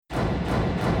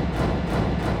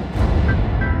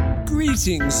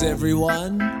Greetings,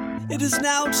 everyone. It is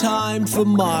now time for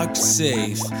Marked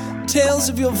Safe. Tales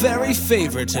of your very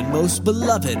favorite and most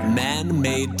beloved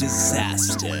man-made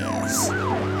disasters.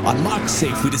 On Marked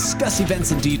Safe, we discuss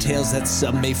events and details that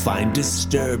some may find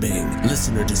disturbing.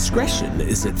 Listener discretion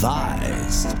is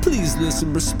advised. Please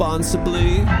listen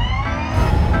responsibly.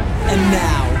 And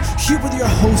now, here with your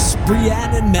hosts,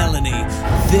 Brianne and Melanie,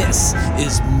 this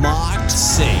is Marked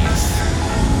Safe.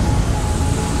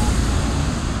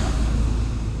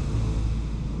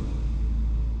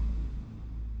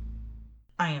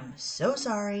 I am so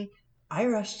sorry I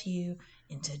rushed you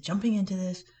into jumping into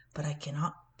this, but I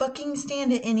cannot fucking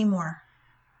stand it anymore.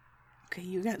 Okay,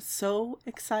 you got so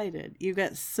excited. You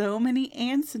got so many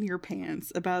ants in your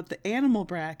pants about the animal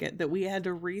bracket that we had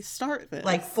to restart this.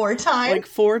 Like 4 times? Like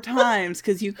 4 times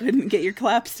because you couldn't get your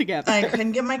claps together. I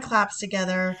couldn't get my claps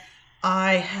together.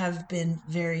 I have been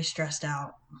very stressed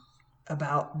out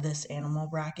about this animal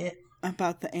bracket.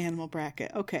 About the animal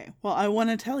bracket. Okay, well, I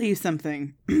want to tell you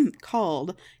something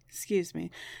called, it's going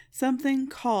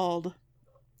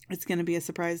to be a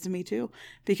surprise to me too,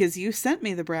 because you sent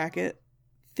me the bracket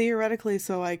theoretically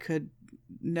so I could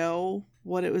know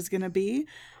what it was going to be,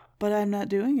 but I'm not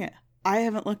doing it. I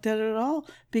haven't looked at it at all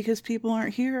because people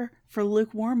aren't here for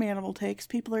lukewarm animal takes.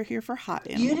 People are here for hot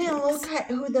animal takes. You didn't look at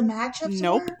who the matchups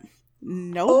Nope. were?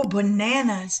 Nope. Oh,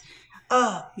 bananas.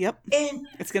 Yep. And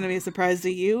it's going to be a surprise to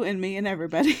you and me and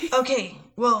everybody. Okay,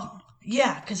 well,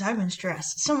 yeah, because I've been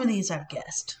stressed. Some of these I've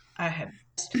guessed.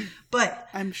 But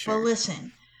I'm sure. But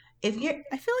listen, if you're...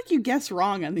 I feel like you guess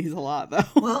wrong on these a lot, though.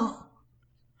 Well,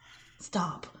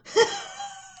 stop.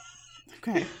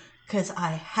 Okay. Because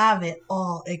I have it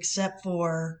all except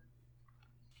for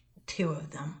 2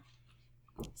 of them.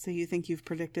 So you think you've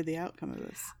predicted the outcome of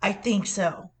this? I think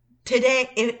so. Today,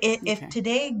 if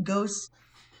today goes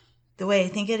the way I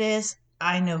think it is,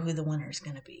 I know who the winner is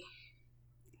going to be.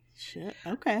 Shit.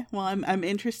 Okay. Well, I'm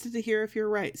interested to hear if you're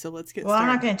right. So let's get started. Well, I'm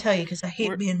not going to tell you because I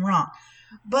hate being wrong.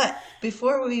 But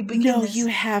before we begin this... No, you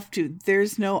have to.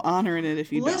 There's no honor in it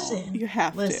if you don't. You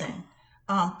have to.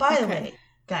 By the way,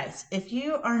 guys, if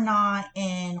you are not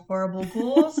in Horrible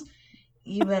Ghouls,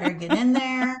 you better get in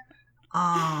there.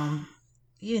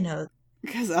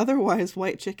 Because otherwise,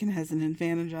 White Chicken has an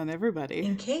advantage on everybody.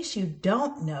 In case you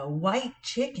don't know, White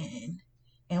Chicken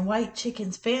and White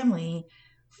Chicken's family,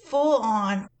 full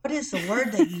on, what is the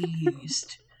word that you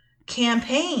used?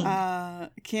 Campaign.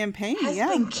 Campaign, has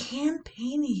been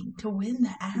campaigning to win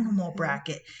the animal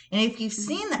bracket. And if you've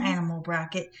seen the animal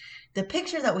bracket, the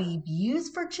picture that we've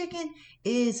used for chicken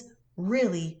is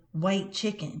really White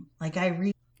Chicken. Like I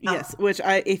read. Yes, which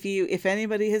if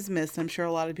anybody has missed, I'm sure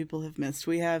a lot of people have missed.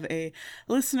 We have a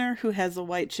listener who has a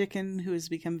white chicken who has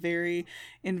become very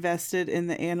invested in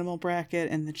the animal bracket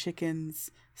and the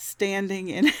chickens standing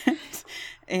in it.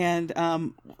 And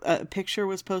a picture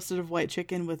was posted of White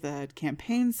Chicken with a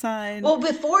campaign sign. Well,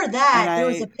 before that, there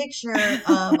was a picture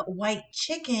of White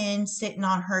Chicken sitting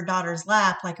on her daughter's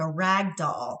lap like a rag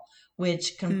doll,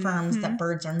 which confirms that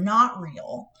birds are not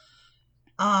real.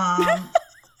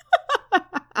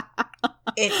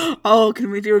 Can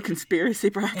we do a conspiracy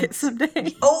bracket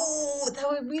someday? Oh, that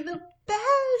would be the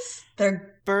best.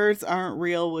 Their birds aren't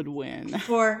real would win.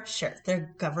 For sure.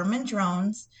 They're government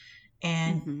drones,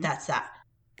 and that's that.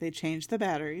 They changed the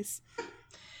batteries.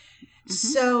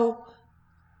 So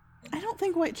I don't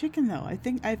think White Chicken though.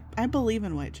 I believe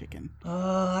in White Chicken.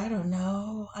 Oh, I don't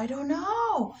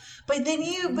know. But then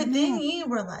you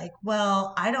were like,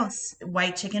 well,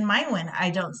 White Chicken might win. I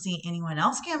don't see anyone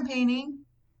else campaigning.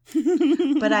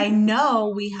 But I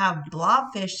know we have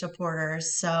Blobfish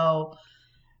supporters, so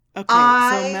so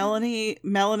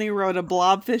Melanie wrote a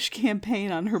Blobfish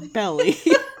campaign on her belly.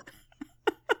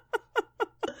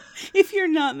 If you're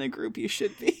not in the group, you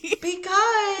should be.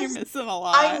 Because you're missing a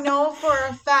lot. I know for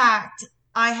a fact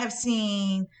I have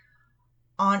seen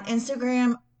on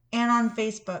Instagram and on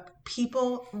Facebook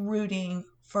people rooting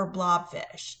for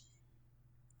Blobfish.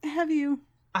 Have you?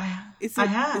 I have. Is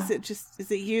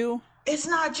it you? It's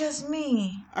not just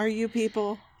me. Are you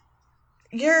people?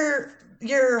 Your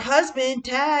husband,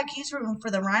 Tag, he's rooting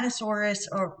for the rhinoceros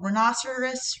or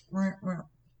rhinoceros,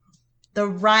 the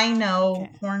rhino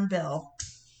hornbill.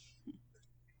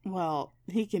 Well,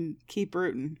 he can keep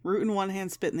rooting. Root in one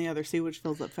hand, spit in the other, see which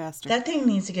fills up faster. That thing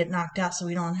needs to get knocked out so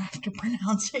we don't have to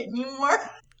pronounce it anymore.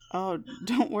 Oh,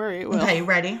 don't worry. Well, okay,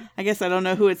 ready? I guess I don't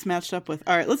know who it's matched up with.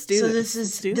 All right, let's do this.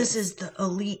 So this is the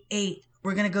Elite 8.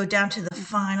 We're going to go down to the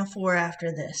Final 4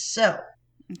 after this. So,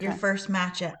 your first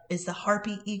matchup is the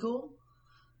Harpy Eagle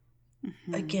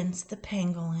against the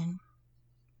Pangolin.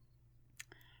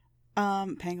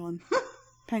 Pangolin.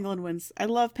 Pangolin wins. I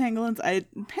love pangolins.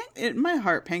 In my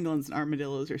heart, pangolins and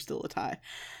armadillos are still a tie.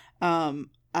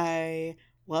 I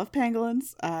love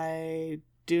pangolins. I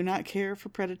do not care for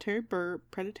predatory.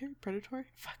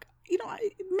 Fuck. You know,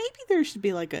 maybe there should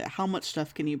be like a how much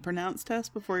stuff can you pronounce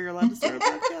test before you're allowed to start a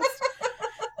podcast.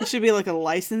 It should be like a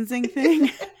licensing thing.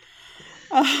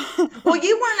 Well,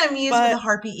 you weren't amused with the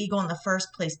harpy eagle in the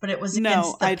first place, but it was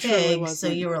against the pig, so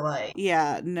you were like...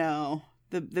 Yeah, no.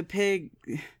 The pig...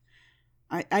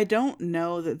 I don't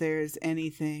know that there's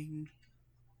anything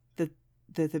that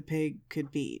the pig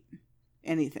could beat.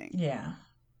 Anything. Yeah.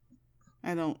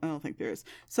 I don't think there is.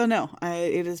 So no,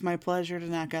 it is my pleasure to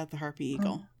knock out the harpy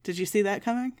eagle. Did you see that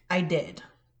coming? I did.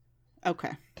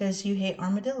 Okay. Because you hate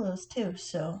armadillos too,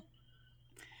 so...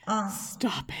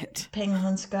 Stop it.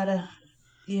 Penguin's gotta,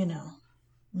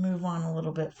 move on a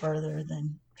little bit further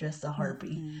than just a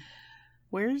harpy. Mm-hmm.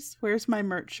 Where's my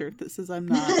merch shirt that says I'm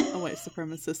not a white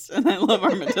supremacist and I love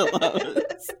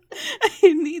armadillos?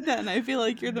 I need that, and I feel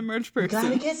like you're the merch person. You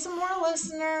gotta get some more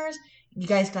listeners. You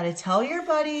guys gotta tell your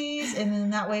buddies, and then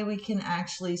that way we can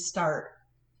actually start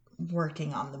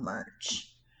working on the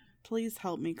merch. Please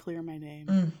help me clear my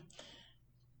name.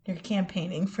 You're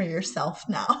campaigning for yourself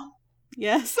now.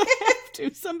 Yes, I have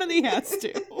to. Somebody has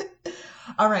to.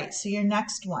 All right, so your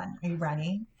next one. Are you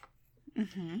ready?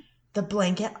 Mm-hmm. The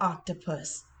blanket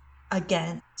octopus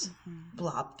against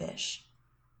blobfish.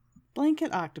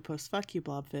 Blanket octopus. Fuck you,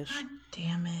 blobfish. God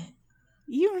damn it.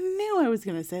 You knew I was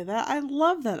going to say that. I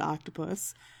love that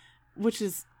octopus, which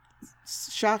is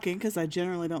shocking because I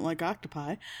generally don't like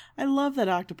octopi. I love that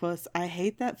octopus. I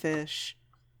hate that fish.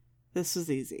 This was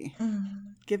easy.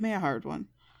 Give me a hard one.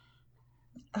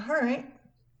 All right.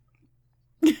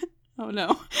 Oh,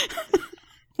 no.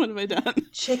 What have I done?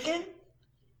 Chicken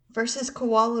versus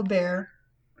koala bear.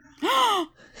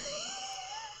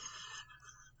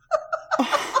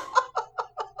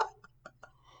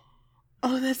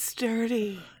 Oh, that's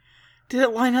dirty. Did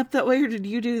it line up that way, or did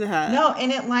you do that? No,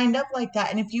 and it lined up like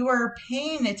that. And if you were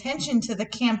paying attention to the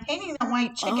campaigning that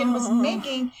White Chicken was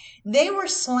making, they were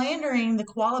slandering the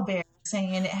koala bear,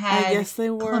 saying it had I guess they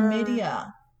were.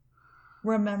 chlamydia.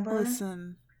 Remember?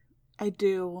 Listen, I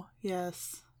do,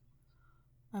 yes.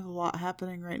 I have a lot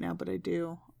happening right now, but I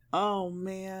do. Oh,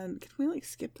 man. Can we,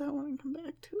 skip that one and come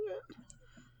back to it?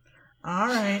 All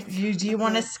right. Do you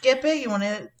want to skip it? You want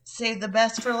to save the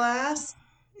best for last?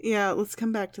 Yeah, let's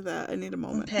come back to that. I need a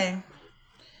moment. Okay.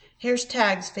 Here's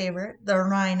Tag's favorite, the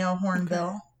rhino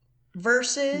hornbill,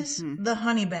 versus the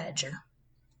honey badger.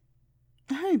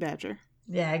 The honey badger.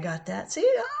 Yeah, I got that. See?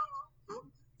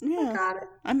 Yeah. I got it.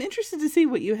 I'm interested to see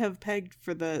what you have pegged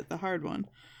for the hard one.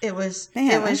 It was...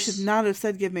 Man, I should not have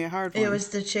said give me a hard one. It was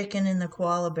the chicken and the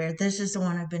koala bear. This is the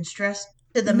one I've been stressed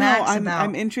to the max about.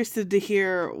 I'm interested to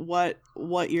hear what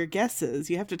your guess is.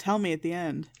 You have to tell me at the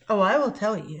end. Oh, I will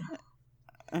tell you.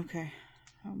 Okay.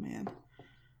 Oh, man.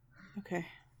 Okay.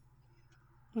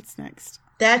 What's next?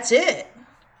 That's it.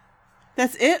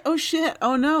 That's it? Oh, shit.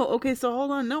 Oh, no. Okay, so hold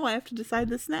on. No, I have to decide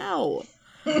this now.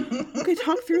 Okay,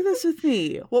 talk through this with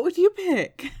me. What would you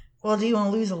pick? Well, do you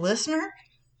want to lose a listener?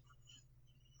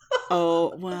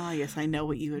 Oh, well, yes, I know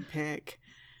what you would pick.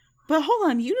 But hold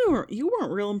on, you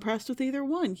weren't real impressed with either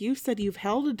one. You said you've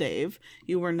held a Dave.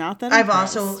 You were not that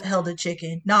impressed. I've also held a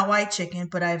chicken. Not White Chicken,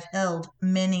 but I've held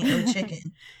many a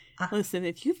chicken. Listen,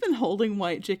 if you've been holding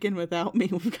White Chicken without me,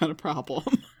 we've got a problem.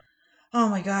 Oh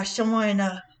my gosh,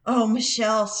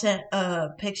 Michelle sent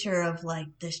a picture of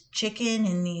this chicken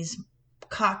and these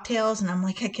cocktails, and I'm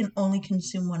like, I can only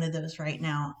consume one of those right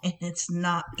now, and it's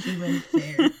not even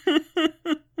fair.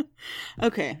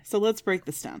 Okay, so let's break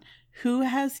this down. Who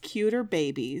has cuter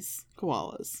babies?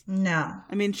 Koalas. No.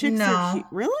 I mean, chicks are cute.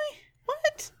 Really?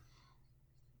 What?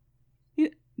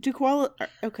 Do koalas...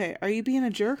 Okay, are you being a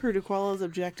jerk, or do koalas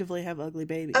objectively have ugly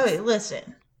babies? Okay,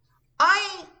 listen.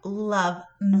 I love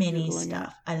mini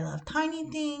stuff. I love tiny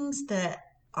things that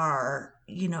are,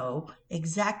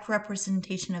 exact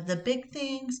representation of the big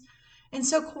things. And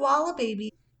so koala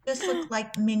babies just look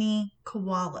like mini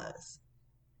koalas.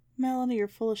 Melanie, you're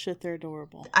full of shit. They're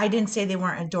adorable. I didn't say they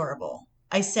weren't adorable.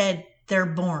 I said they're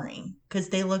boring because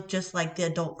they look just like the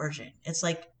adult version. It's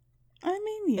like,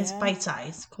 it's bite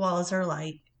size. Koalas are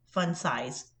fun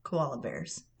size koala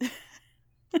bears.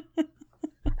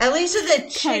 At least with the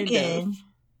chicken. Kind of.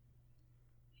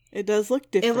 It does look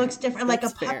different. It looks different. That's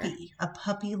like a puppy. Fair. A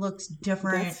puppy looks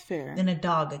different than a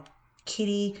dog. A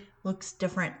kitty looks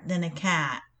different than a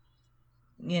cat.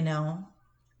 Do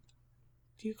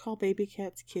you call baby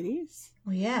cats kitties?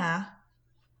 Well, yeah.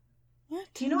 What?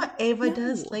 Do you know what Ava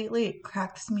does lately? It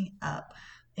cracks me up.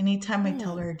 Anytime I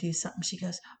tell her to do something, she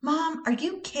goes, Mom, are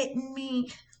you kidding me?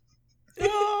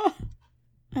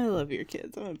 I love your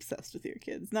kids. I'm obsessed with your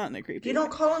kids. Not in a creepy You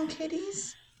don't way. call them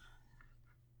kitties?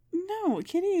 No,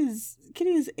 Kitty is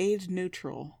age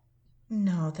neutral.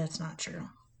 No, that's not true.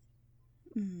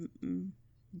 Mm-mm.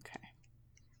 Okay.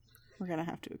 We're going to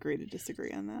have to agree to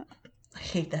disagree on that. I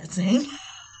hate that saying.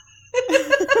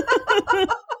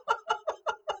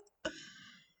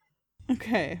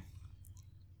 Okay.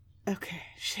 Okay,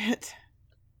 shit.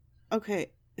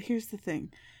 Okay, here's the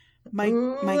thing. My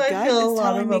I gut feel is a lot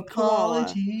telling of me koala.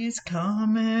 apologies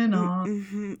coming on.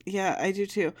 Mm-hmm. Yeah, I do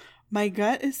too. My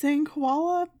gut is saying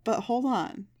koala, but hold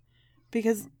on.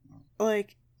 Because,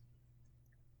 like,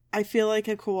 I feel like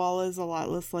a koala is a lot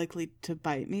less likely to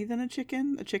bite me than a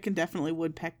chicken. A chicken definitely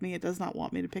would peck me. It does not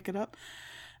want me to pick it up.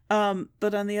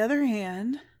 But on the other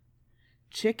hand,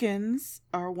 chickens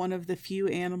are one of the few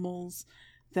animals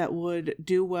that would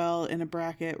do well in a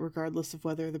bracket, regardless of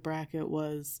whether the bracket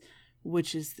was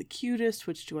which is the cutest,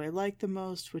 which do I like the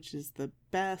most, which is the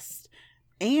best,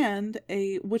 and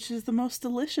which is the most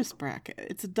delicious bracket.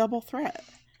 It's a double threat.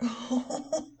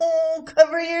 Oh,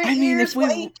 cover your ears,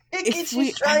 white chicken.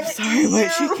 She's trying to eat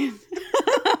white you. chicken.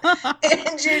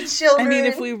 And your children. I mean,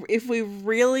 if we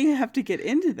really have to get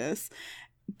into this,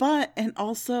 and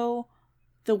also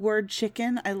the word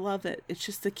chicken, I love it. It's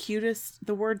just the cutest.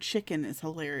 The word chicken is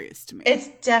hilarious to me. It's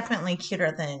definitely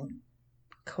cuter than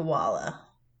koala,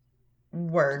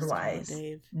 word-wise.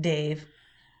 Dave.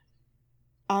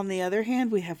 On the other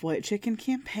hand, we have white chicken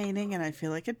campaigning, and I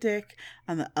feel like a dick.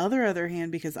 On the other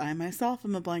hand, because I myself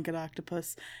am a blanket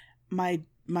octopus, my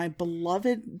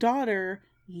beloved daughter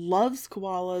loves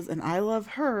koalas, and I love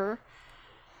her.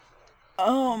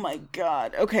 Oh my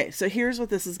god. Okay, so here's what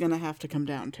this is going to have to come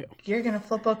down to. You're going to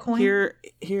flip a coin? Here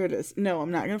it is. No,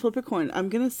 I'm not going to flip a coin. I'm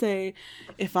going to say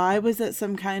if I was at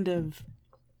some kind of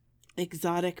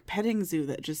exotic petting zoo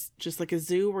that just like a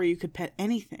zoo where you could pet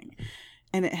anything,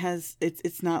 and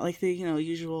it's not like the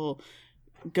usual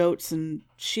goats and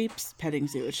sheep's petting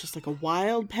zoo. It's just like a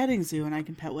wild petting zoo, and I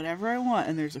can pet whatever I want,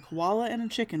 and there's a koala and a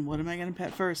chicken. What am I going to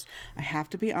pet first? I have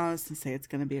to be honest and say it's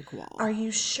going to be a koala. Are you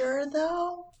sure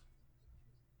though?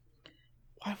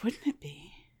 Why wouldn't it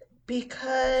be?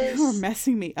 Because you are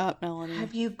messing me up, Melanie.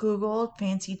 Have you Googled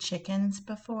fancy chickens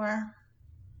before?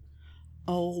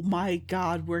 Oh my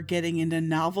god, we're getting into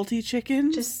novelty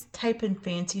chickens? Just type in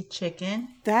fancy chicken.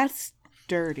 That's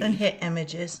dirty. And hit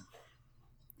images.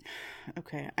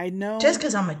 Okay, I know. Just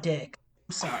because I'm a dick.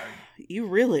 I'm sorry. You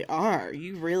really are.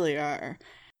 You really are.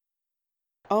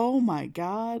 Oh my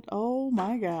god. Oh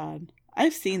my god.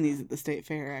 I've seen these at the state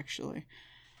fair, actually.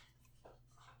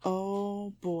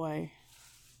 Oh boy.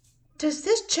 Does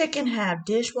this chicken have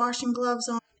dishwashing gloves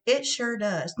on? It sure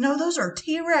does. No, those are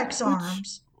T-Rex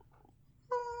arms.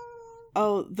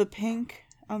 Oh, the pink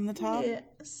on the top?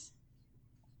 Yes.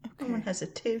 Okay. Someone has a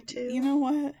tutu. You know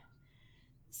what?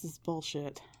 This is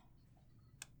bullshit.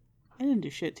 I didn't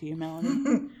do shit to you,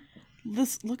 Melanie.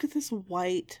 Look at this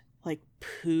white, like,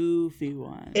 poofy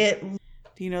one. Do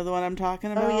you know the one I'm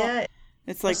talking about? Oh, yeah.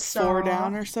 It's like 4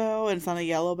 down or so, and it's on a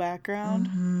yellow background.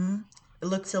 Mm-hmm. It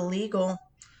looks illegal.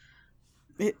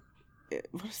 What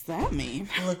does that mean?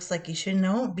 It looks like you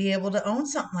shouldn't be able to own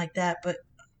something like that, but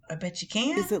I bet you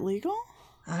can. Is it legal?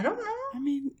 I don't know. I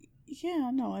mean,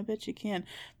 yeah, no, I bet you can.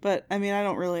 But, I mean, I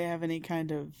don't really have any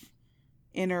kind of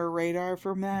inner radar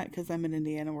from that, because I'm in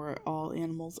Indiana where all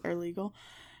animals are legal.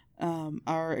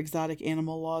 Our exotic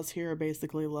animal laws here are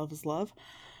basically love is love.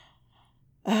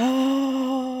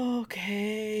 Oh,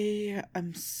 okay.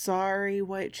 I'm sorry,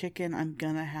 white chicken. I'm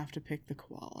gonna have to pick the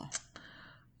koala.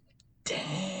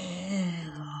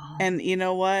 Damn. And you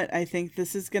know what? I think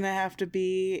this is gonna have to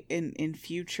be in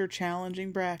future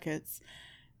challenging brackets,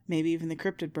 maybe even the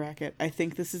cryptid bracket. I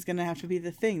think this is gonna have to be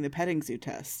the thing, the petting zoo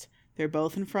test. They're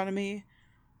both in front of me,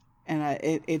 and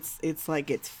it's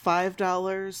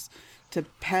 $5 to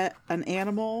pet an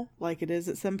animal like it is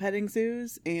at some petting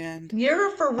zoos, and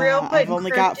you're for real putting I've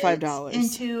only got $5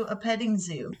 into a petting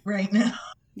zoo right now.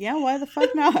 Yeah, why the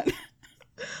fuck not?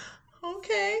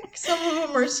 Okay, some of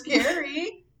them are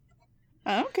scary.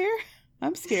 I don't care.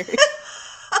 I'm scary.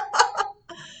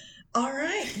 All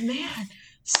right, man.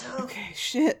 So okay,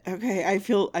 shit. Okay, I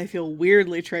feel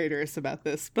weirdly traitorous about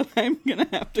this, but I'm gonna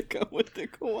have to go with the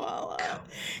koala.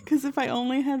 Because if I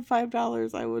only had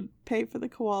 $5, I would pay for the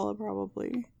koala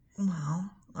probably.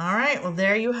 Well, all right. Well,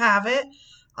 there you have it.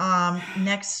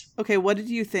 Next. Okay, what did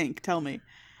you think? Tell me.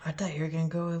 I thought you were gonna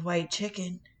go with white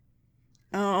chicken.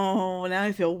 Oh, now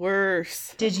I feel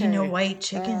worse. Did you know white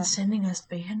chicken's sending us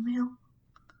fan mail?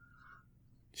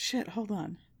 Shit, hold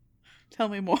on. Tell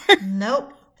me more.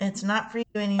 Nope. It's not for you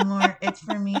anymore. It's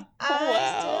for me.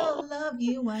 I still love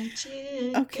you, white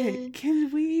chicken. Okay,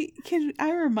 can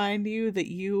I remind you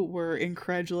that you were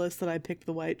incredulous that I picked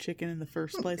the white chicken in the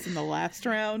first place in the last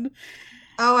round?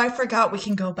 Oh, I forgot we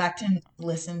can go back and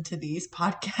listen to these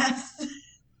podcasts.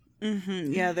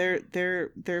 Mm-hmm. Yeah,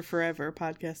 they're forever.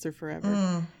 Podcasts are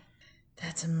forever.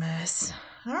 That's a mess.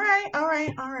 All right.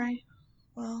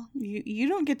 Well, you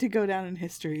don't get to go down in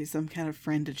history as some kind of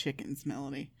friend to chickens,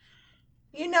 Melanie.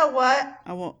 You know what?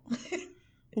 I won't.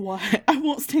 Why? I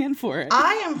won't stand for it.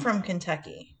 I am from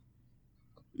Kentucky.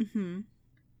 Mm-hmm.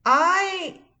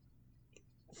 I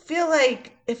feel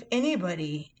like if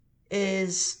anybody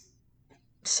is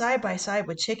side by side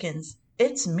with chickens,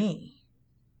 it's me.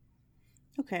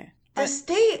 Okay. The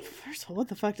state. First of all, what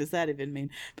the fuck does that even mean?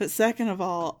 But second of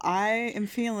all, I am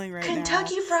feeling right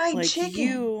Kentucky now Fried like Chicken.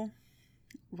 You,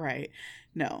 right?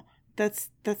 No, that's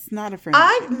not a friend.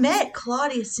 I've met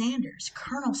Claudia Sanders,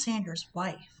 Colonel Sanders'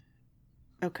 wife.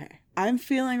 Okay, I'm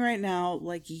feeling right now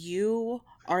like you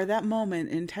are that moment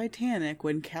in Titanic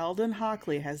when Calden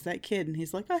Hockley has that kid and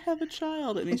he's like, I have a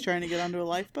child, and he's trying to get onto a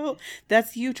lifeboat.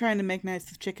 That's you trying to make nice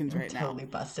with chickens right now. Totally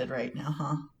busted right now,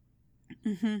 huh?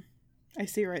 Mm-hmm. I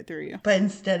see right through you. But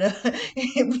instead of,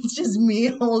 it was just me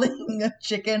holding a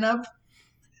chicken up.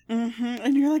 Mm-hmm.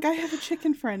 And you're like, I have a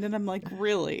chicken friend. And I'm like,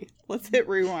 really? Let's hit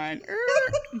rewind.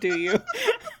 Do you?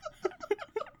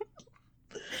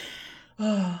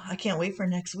 Oh, I can't wait for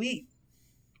next week.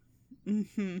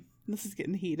 Mm-hmm. This is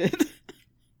getting heated.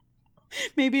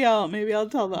 Maybe I'll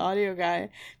tell the audio guy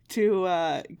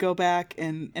to go back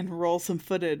and roll some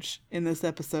footage in this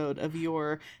episode of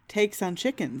your takes on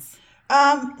chickens.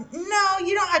 No,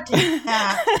 you don't have to do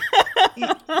that.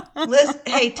 Listen,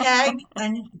 hey, Tag,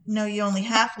 I know you only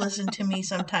half listen to me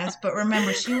sometimes, but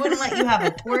remember, she wouldn't let you have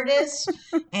a tortoise,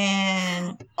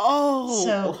 and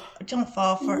so don't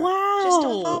fall for just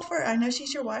don't fall for I know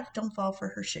she's your wife. Don't fall for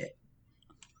her shit.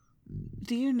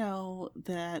 Do you know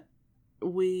that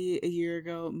we, a year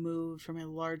ago, moved from a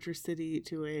larger city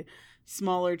to a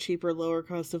smaller, cheaper, lower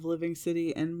cost of living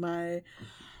city, and my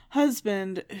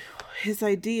husband, his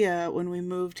idea when we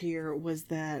moved here was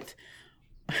that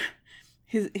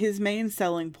his main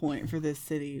selling point for this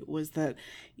city was that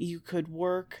you could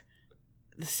work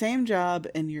the same job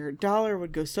and your dollar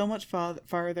would go so much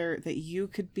farther that you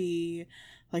could be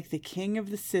like the king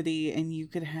of the city and you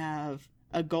could have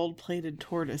a gold-plated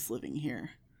tortoise living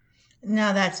here.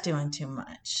 Now that's doing too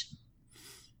much.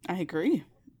 I agree,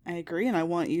 and I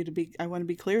want to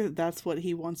be clear that that's what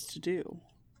he wants to do.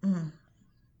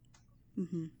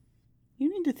 Mm-hmm.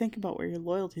 You need to think about where your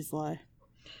loyalties lie.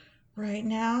 Right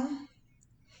now,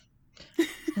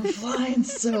 I'm flying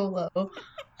solo,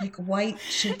 like white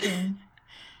chicken.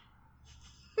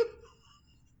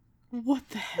 What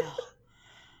the hell?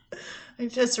 I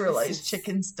just realized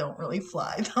chickens don't really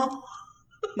fly, though.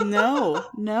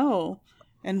 No.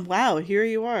 And wow, here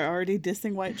you are already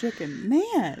dissing white chicken.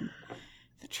 Man,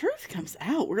 the truth comes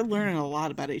out. We're learning a lot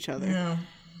about each other. Yeah.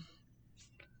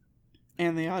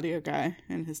 And the audio guy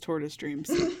and his tortoise dreams.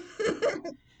 Should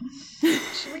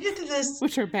we get to this?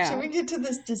 Which are bad. Should we get to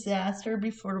this disaster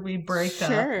before we break up?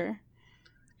 Sure.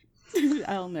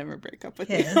 I'll never break up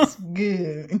with you. It's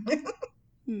good.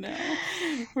 No.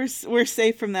 We're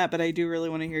safe from that, but I do really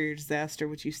want to hear your disaster,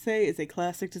 which you say is a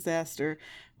classic disaster,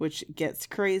 which gets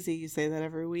crazy. You say that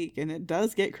every week, and it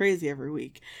does get crazy every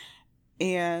week.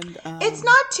 And it's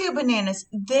not too bananas.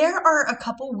 There are a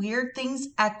couple weird things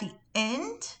at the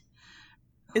end.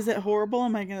 Is it horrible?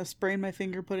 Am I going to sprain my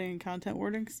finger putting in content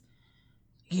warnings?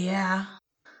 Yeah.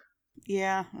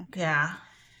 Yeah? Okay. Yeah.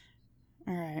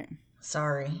 All right.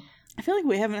 Sorry. I feel like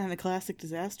we haven't had a classic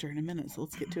disaster in a minute, so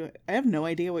let's get to it. I have no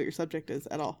idea what your subject is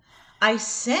at all. I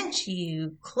sent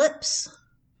you clips.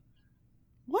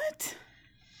 What?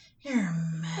 You're a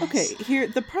mess. Okay,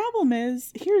 here's the problem.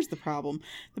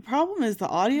 The problem is the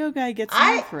audio guy gets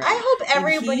in the thread. I hope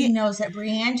everybody knows that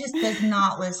Brienne just does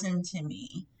not listen to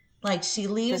me. Like, she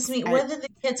leaves me, whether the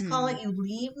kids call it, you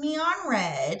leave me on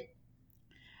red.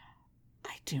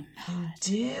 I do not.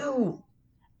 You do.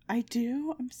 I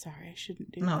do? I'm sorry, I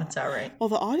shouldn't do that. No, it's all right. Well,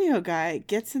 the audio guy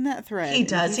gets in that thread. He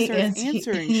does. He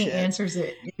answers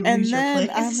it. And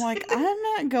then I'm like, I'm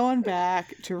not going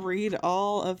back to read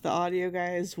all of the audio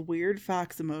guy's weird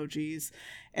fox emojis.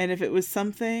 And if it was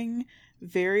something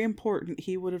very important,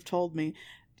 he would have told me.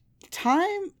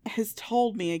 Time has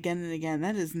told me again and again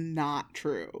that is not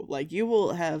true. Like, you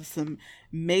will have some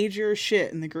major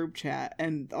shit in the group chat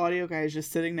and the audio guy is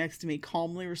just sitting next to me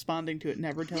calmly responding to it,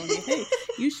 never telling me, hey,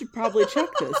 you should probably check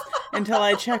this, until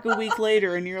I check a week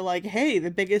later and you're like, hey,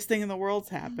 the biggest thing in the world's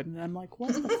happened, and I'm like,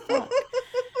 what the fuck?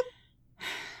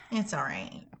 It's all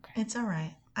right. Okay. It's all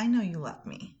right. I know you love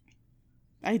me.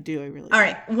 I do. I really All do.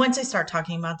 right. Once I start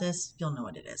talking about this, you'll know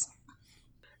what it is.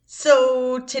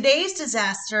 So today's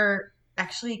disaster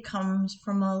actually comes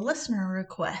from a listener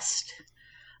request.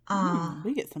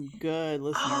 We get some good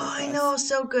listener requests. I know,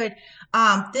 so good.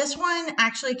 This one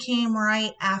actually came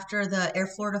right after the Air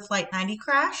Florida Flight 90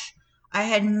 crash. I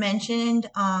had mentioned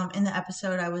in the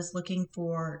episode I was looking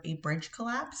for a bridge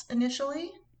collapse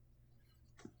initially.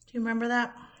 Do you remember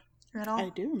that at all? I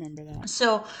do remember that.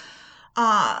 So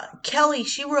Kelly,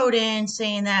 she wrote in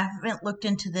saying that I haven't looked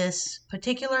into this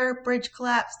particular bridge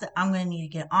collapse, that I'm going to need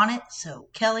to get on it. So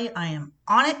Kelly, I am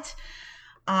on it.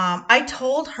 I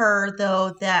told her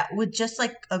though that with just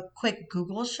like a quick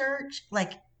Google search,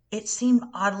 like it seemed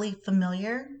oddly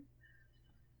familiar,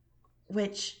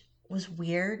 which was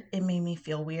weird. It made me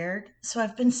feel weird. So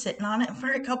I've been sitting on it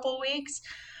for a couple weeks.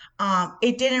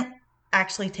 It didn't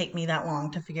actually take me that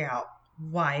long to figure out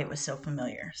why it was so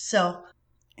familiar. So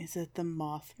is it the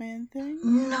Mothman thing?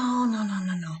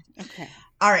 No. Okay.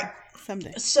 All right.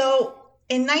 Someday. So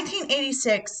in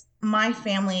 1986, my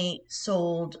family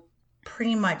sold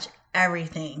pretty much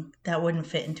everything that wouldn't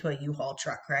fit into a U-Haul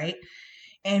truck, right?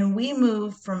 And we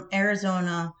moved from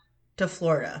Arizona to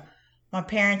Florida. My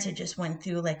parents had just went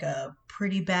through like a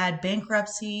pretty bad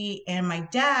bankruptcy, and my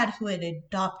dad, who had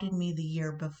adopted me the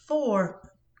year before,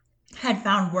 had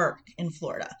found work in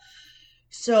Florida.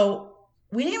 So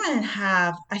we didn't even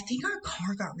have, I think our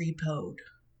car got repoed.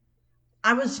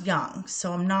 I was young,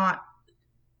 so I'm not,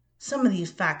 some of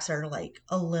these facts are like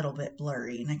a little bit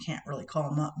blurry, and I can't really call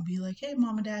them up and be like, hey,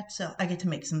 mom and dad. So I get to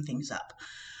make some things up.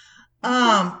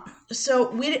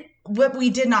 So we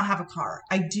did not have a car.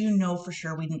 I do know for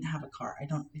sure we didn't have a car. I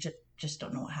just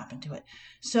don't know what happened to it.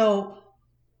 So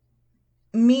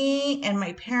me and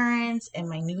my parents and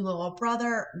my new little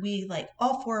brother, we like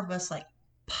all four of us like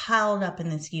piled up in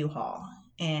this U-Haul,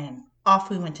 and off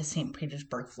we went to St.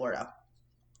 Petersburg, Florida.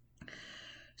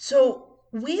 So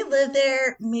we lived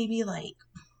there maybe like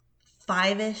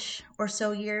 5-ish or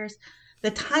so years.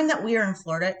 The time that we were in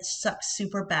Florida, it sucked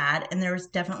super bad, and there was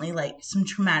definitely like some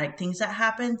traumatic things that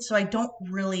happened. So I don't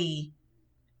really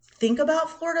think about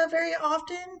Florida very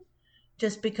often,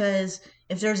 just because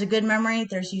if there's a good memory,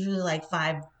 there's usually like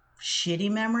 5 shitty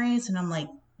memories, and I'm like,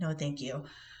 no, thank you.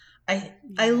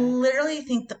 I literally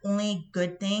think the only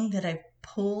good thing that I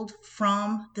pulled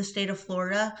from the state of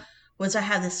Florida was I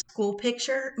had this school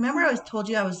picture. Remember I told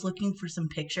you I was looking for some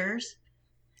pictures?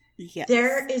 Yes.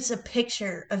 There is a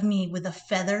picture of me with a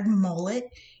feathered mullet,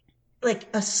 like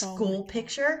a school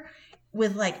picture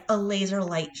with like a laser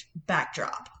light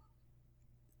backdrop.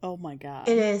 Oh my God.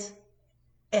 It is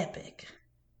epic.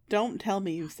 Don't tell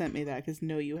me you've sent me that, because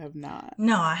no, you have not.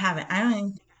 No, I haven't. I don't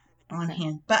even on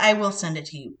hand, but I will send it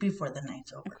to you before the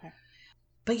night's over. Okay.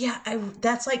 But yeah,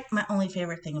 that's like my only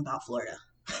favorite thing about Florida.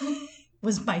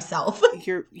 Was myself.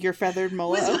 Your feathered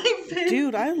mullet.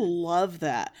 Dude, I love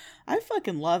that. I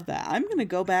fucking love that. I'm going to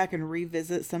go back and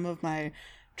revisit some of my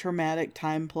traumatic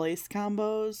time-place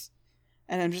combos,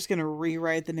 and I'm just going to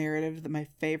rewrite the narrative that my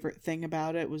favorite thing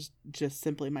about it was just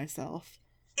simply myself.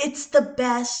 It's the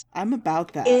best. I'm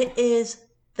about that. It is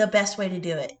the best way to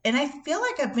do it. And I feel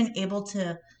like I've been able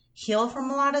to heal from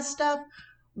a lot of stuff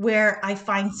where I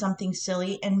find something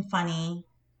silly and funny,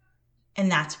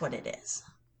 and that's what it is.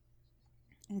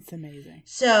 It's amazing.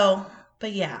 So,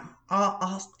 but yeah,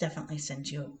 I'll definitely send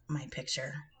you my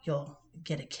picture. You'll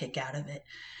get a kick out of it.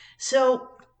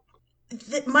 So,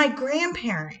 my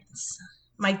grandparents,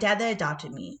 my dad that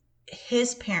adopted me,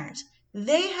 his parents,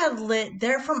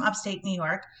 they're from upstate New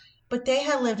York, but they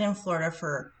had lived in Florida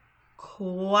for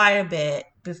quite a bit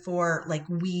before like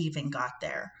we even got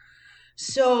there.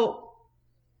 So,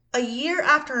 a year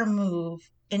after our move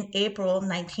in April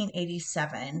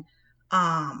 1987,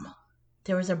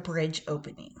 there was a bridge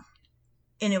opening,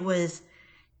 and it was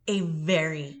a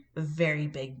very, very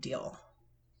big deal.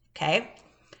 Okay.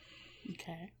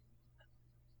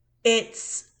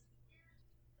 It's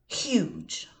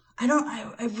huge.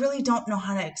 I really don't know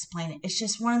how to explain it. It's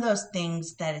just one of those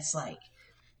things that it's like,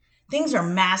 things are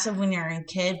massive when you're a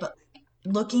kid, but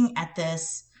looking at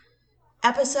this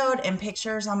episode and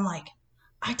pictures, I'm like,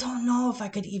 I don't know if I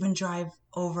could even drive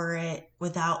over it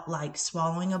without like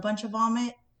swallowing a bunch of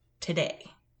vomit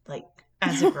today, like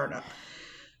as a grown-up.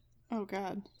 Oh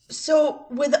God. So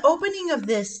with the opening of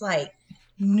this like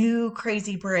new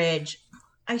crazy bridge,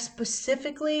 I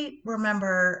specifically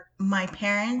remember my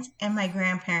parents and my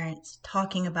grandparents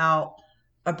talking about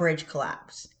a bridge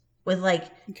collapse with like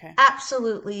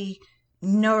absolutely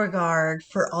no regard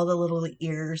for all the little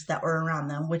ears that were around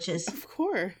them, which is of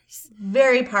course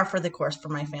very par for the course for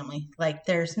my family. Like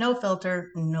there's no filter.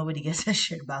 Nobody gives a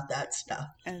shit about that stuff.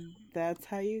 And That's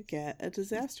how you get a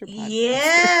disaster podcast.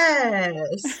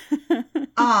 Yes.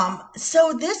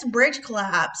 So this bridge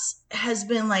collapse has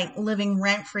been like living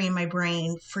rent free in my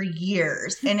brain for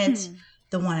years. And it's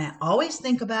the one I always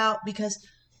think about, because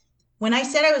when I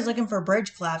said I was looking for a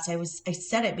bridge collapse, I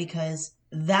said it because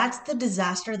that's the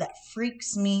disaster that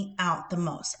freaks me out the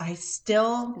most. I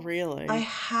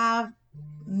have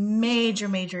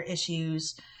major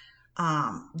issues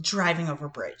driving over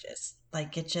bridges.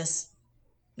 Like it just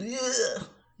I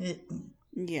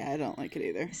don't like it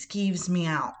either. Skeeves me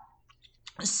out.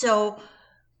 So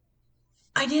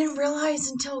I didn't realize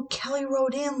until Kelly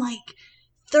wrote in like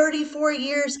 34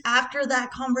 years after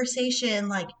that conversation,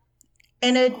 like,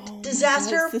 and a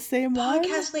disaster the same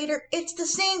podcast later, it's the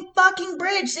same fucking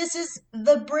bridge. This is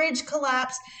the bridge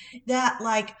collapse that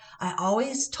like I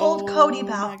always told Cody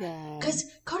about, because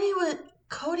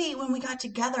Cody when we got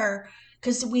together,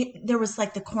 because there was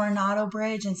like the Coronado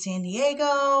Bridge in San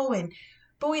Diego,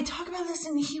 but we'd talk about this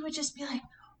and he would just be like,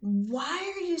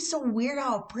 why are you so weird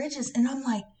about bridges? And I'm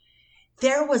like,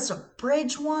 there was a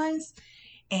bridge once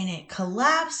and it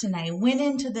collapsed, and I went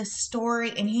into this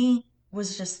story and he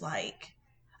was just like,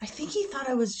 I think he thought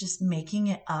I was just making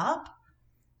it up.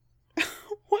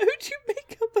 Why would you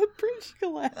make up a bridge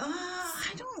collapse?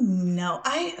 I don't know.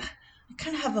 I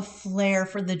kind of have a flair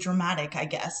for the dramatic, I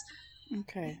guess.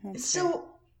 Okay. So,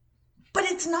 but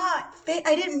it's not fake.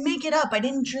 I didn't make it up. I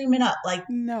didn't dream it up. Like,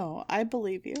 no, I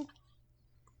believe you.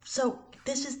 So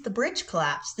this is the bridge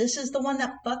collapse. This is the one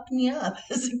that fucked me up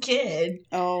as a kid.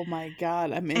 Oh my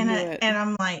God, I'm into it. And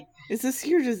I'm like, is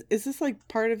this like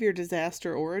part of your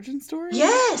disaster origin story?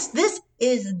 Yes, this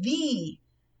is the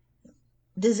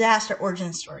disaster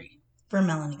origin story for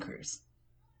Melanie Cruz.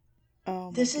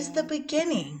 Oh, this is the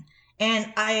beginning,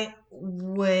 and I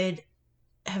would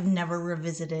have never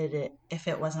revisited it if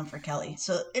it wasn't for Kelly.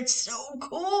 So it's so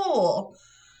cool.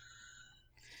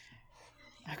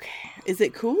 Okay. Is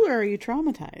it cool, or are you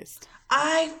traumatized?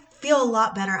 I feel a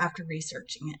lot better after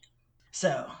researching it.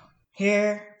 So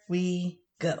here we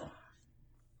go.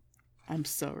 I'm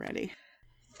so ready.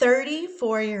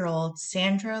 34-year-old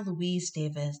Sandra Louise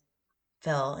Davis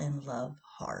fell in love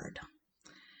hard.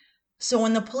 So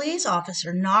when the police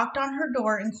officer knocked on her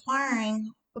door inquiring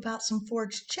about some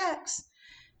forged checks,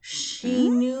 she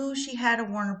knew she had a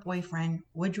Warner boyfriend,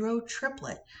 Woodrow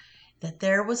Triplett, that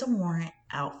there was a warrant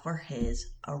out for his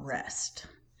arrest.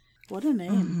 What a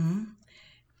name.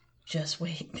 Just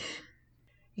wait.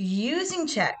 Using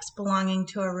checks belonging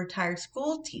to a retired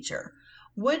school teacher,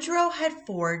 Woodrow had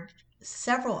forged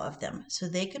several of them so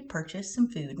they could purchase some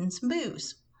food and some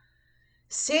booze.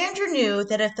 Sandra knew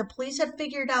that if the police had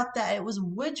figured out that it was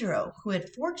Woodrow who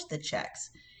had forged the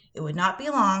checks, it would not be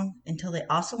long until they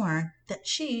also learned that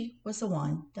she was the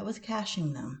one that was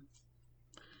cashing them.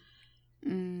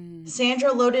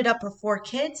 Sandra loaded up her 4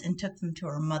 kids and took them to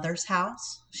her mother's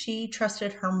house. She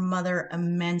trusted her mother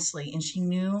immensely, and she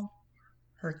knew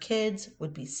her kids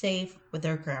would be safe with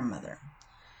their grandmother.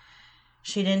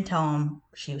 She didn't tell them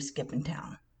she was skipping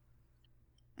town.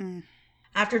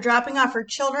 After dropping off her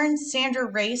children,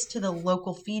 Sandra raced to the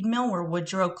local feed mill where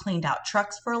Woodrow cleaned out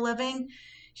trucks for a living.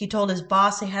 He told his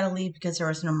boss they had to leave because there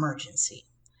was an emergency.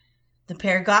 The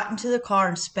pair got into the car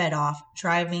and sped off,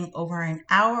 driving over an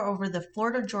hour over the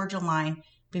Florida-Georgia line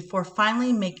before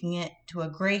finally making it to a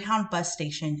Greyhound bus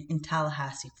station in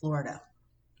Tallahassee, Florida.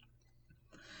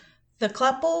 The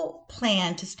couple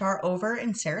planned to start over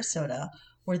in Sarasota,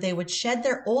 where they would shed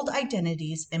their old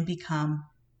identities and become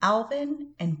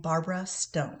Alvin and Barbara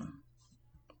Stone.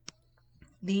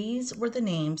 These were the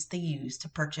names they used to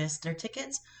purchase their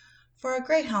tickets for a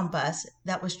Greyhound bus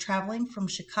that was traveling from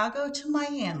Chicago to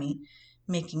Miami,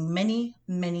 making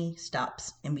many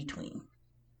stops in between.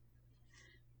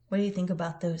 What do you think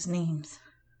about those names?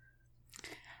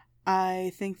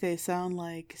 I think they sound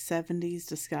like 70s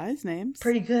disguise names.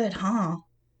 Pretty good, huh?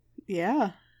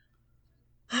 Yeah.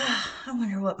 I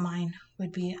wonder what mine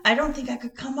would be. I don't think I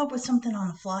could come up with something on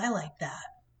the fly like that.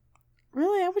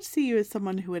 Really? I would see you as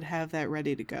someone who would have that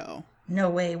ready to go. No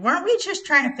way. Weren't we just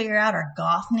trying to figure out our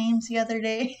goth names the other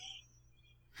day?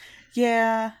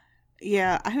 Yeah.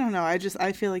 I don't know.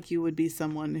 I feel like you would be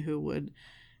someone who would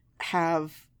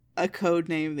have a code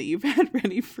name that you've had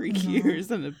ready for years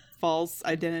and a false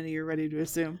identity you're ready to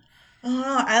assume.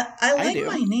 Oh, I like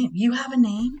my name. You have a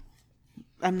name?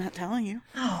 I'm not telling you.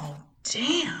 Oh,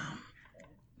 damn.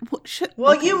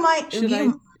 You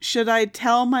might. Should I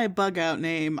tell my bug out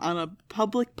name on a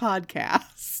public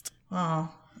podcast?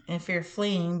 Oh, if you're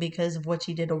fleeing because of what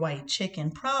you did to White Chicken,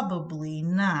 probably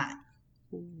not.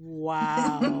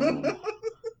 Wow.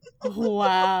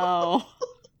 Wow.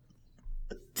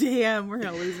 Damn, we're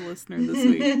going to lose a listener this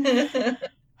week.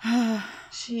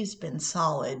 She's been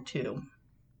solid too.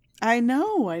 I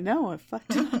know. I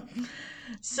fucked up.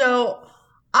 So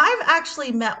I've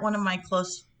actually met one of my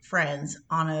close friends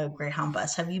on a Greyhound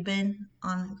bus. Have you been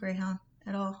on a Greyhound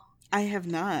at all? I have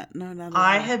not. No, not at all.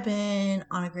 I have been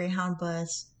on a Greyhound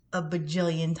bus a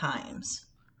bajillion times.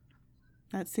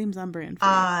 That seems on brand for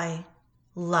you. I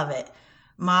love it.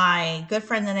 My good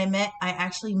friend that I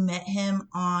actually met him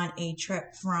on a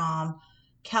trip from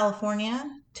California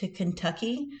to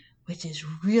Kentucky, which is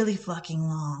really fucking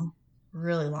long.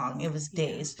 Really long. It was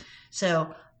days.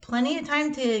 So plenty of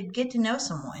time to get to know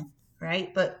someone,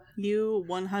 right? But you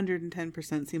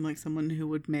 110% seem like someone who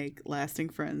would make lasting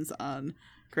friends on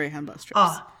Greyhound bus trips.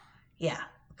 oh, yeah.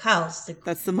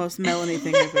 That's the most Melanie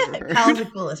thing I've ever heard. Kyle's the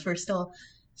coolest. We're still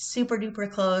super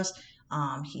duper close.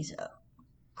 He's a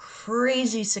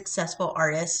crazy successful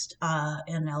artist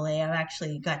in LA. I've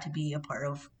actually got to be a part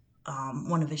of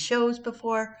one of his shows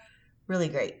before. Really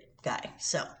great guy.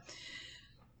 So,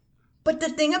 but the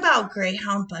thing about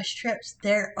Greyhound bus trips,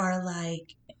 there are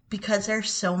like, because there's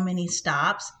so many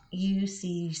stops, you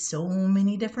see so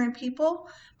many different people,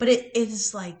 but it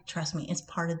is like, trust me, it's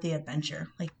part of the adventure.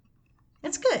 Like,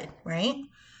 it's good, right?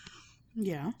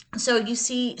 Yeah. So you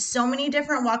see so many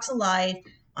different walks of life.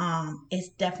 It's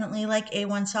definitely like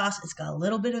A1 sauce. It's got a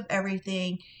little bit of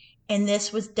everything. And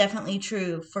this was definitely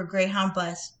true for Greyhound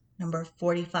bus number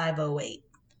 4508.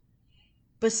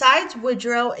 Besides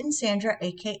Woodrow and Sandra,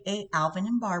 aka Alvin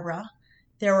and Barbara,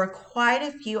 there were quite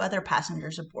a few other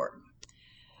passengers aboard.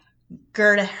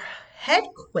 Gerda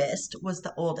Hedquist was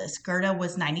the oldest. Gerda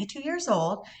was 92 years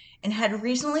old and had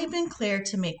recently been cleared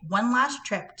to make one last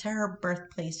trip to her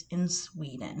birthplace in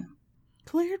Sweden.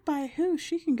 Cleared by who?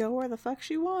 She can go where the fuck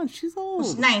she wants. She's old.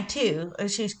 She's 92.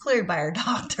 She's cleared by her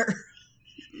doctor.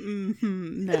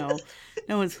 No.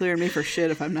 No one's clearing me for shit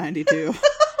if I'm 92.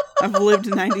 I've lived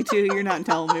to 92. You're not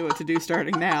telling me what to do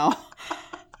starting now.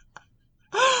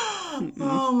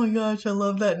 Oh my gosh, I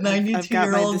love that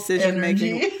 92-year-old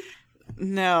energy.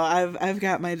 No, I've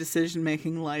got my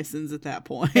decision-making license at that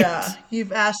point. Yeah,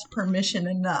 you've asked permission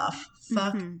enough.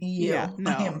 Fuck you. Yeah,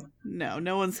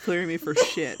 no one's clearing me for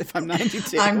shit if I'm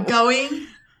 92. I'm going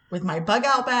with my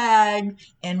bug-out bag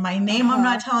and my name I'm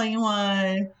not telling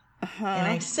anyone. And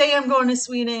I say I'm going to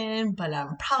Sweden, but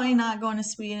I'm probably not going to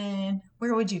Sweden.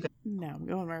 Where would you go? No, I'm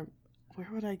going where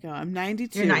would I go? I'm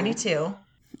 92. You're 92.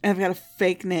 I've got a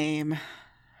fake name.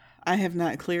 I have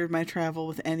not cleared my travel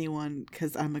with anyone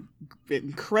because I'm an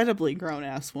incredibly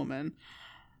grown-ass woman.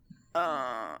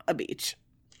 A beach.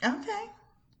 Okay.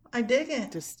 I dig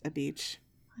it. Just a beach.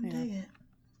 I dig it.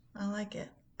 I like it.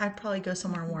 I'd probably go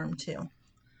somewhere warm, too.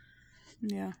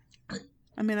 Yeah.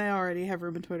 I mean, I already have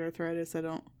rheumatoid arthritis.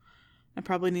 I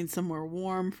probably need somewhere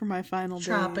warm for my final days.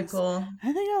 Tropical.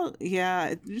 I think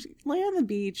just lay on the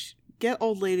beach, get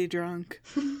old lady drunk.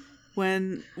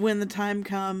 When the time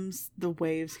comes, the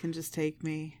waves can just take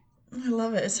me. I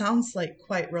love it. It sounds like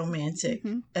quite romantic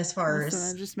as far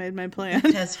as I just made my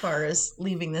plan. As far as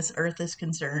leaving this earth is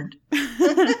concerned.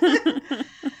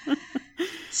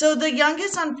 So the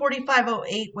youngest on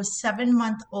 4508 was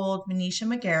 7-month-old Venetia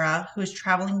Magera, who was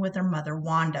traveling with her mother,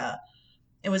 Wanda.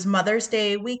 It was Mother's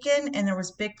Day weekend, and there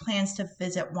was big plans to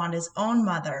visit Wanda's own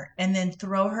mother and then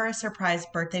throw her a surprise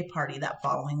birthday party that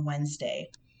following Wednesday.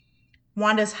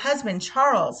 Wanda's husband,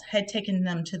 Charles, had taken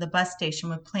them to the bus station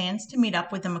with plans to meet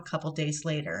up with them a couple days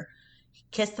later. He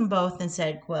kissed them both and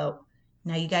said, quote,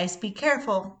 "Now you guys be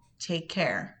careful. Take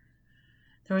care."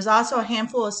 There was also a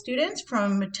handful of students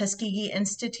from Tuskegee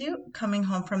Institute coming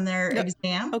home from their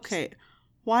exam. Okay.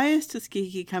 Why is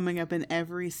Tuskegee coming up in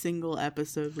every single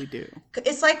episode we do?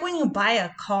 It's like when you buy a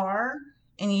car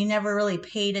and you never really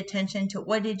paid attention to,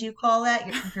 what did you call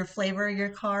that? Your flavor of your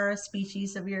car, a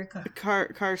species of your car?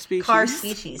 Car species. Car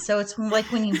species. So it's like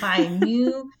when you buy a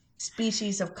new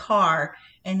species of car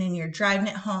and then you're driving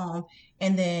it home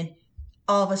and then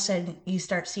all of a sudden you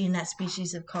start seeing that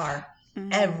species of car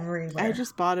everywhere. I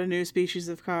just bought a new species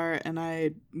of car and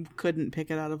I couldn't pick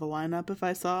it out of a lineup if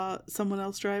I saw someone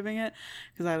else driving it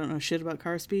because I don't know shit about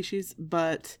car species.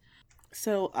 But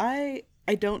so I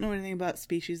don't know anything about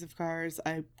species of cars.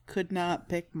 I could not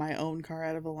pick my own car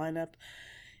out of a lineup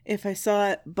if I saw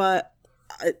it. But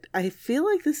I feel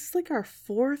like this is like our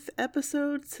 4th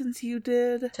episode since you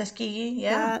did Tuskegee,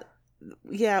 yeah.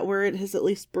 Where it has at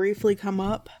least briefly come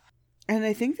up. And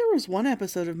I think there was one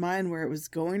episode of mine where it was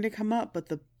going to come up, but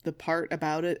the part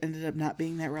about it ended up not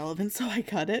being that relevant, so I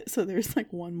cut it. So there's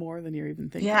like one more than you're even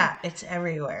thinking. Yeah, it's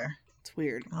everywhere. It's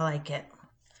weird. I like it.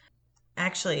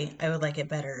 Actually, I would like it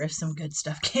better if some good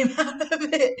stuff came out of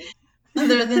it,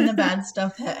 other than the bad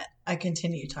stuff that I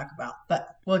continue to talk about.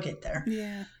 But we'll get there.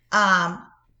 Yeah.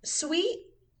 Sweet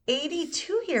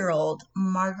 82-year-old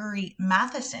Marguerite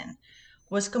Matheson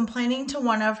was complaining to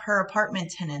one of her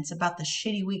apartment tenants about the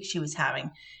shitty week she was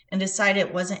having and decided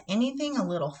it wasn't anything a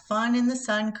little fun in the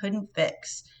sun couldn't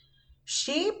fix.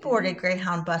 She boarded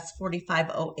Greyhound Bus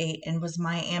 4508 and was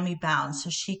Miami bound so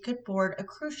she could board a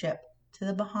cruise ship to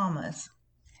the Bahamas.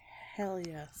 Hell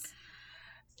yes.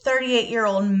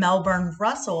 38-year-old Melbourne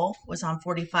Russell was on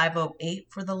 4508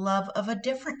 for the love of a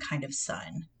different kind of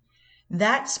sun.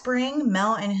 That spring,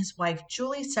 Mel and his wife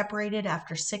Julie separated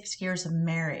after 6 years of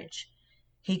marriage.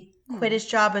 He quit his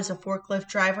job as a forklift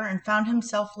driver and found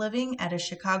himself living at a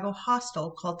Chicago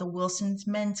hostel called the Wilson's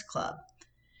Men's Club.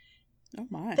 Oh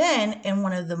my. Then, in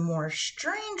one of the more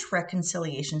strange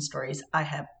reconciliation stories I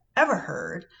have ever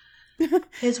heard,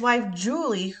 his wife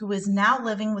Julie, who is now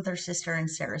living with her sister in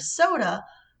Sarasota,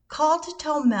 called to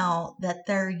tell Mel that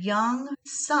their young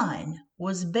son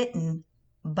was bitten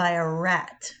by a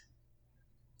rat.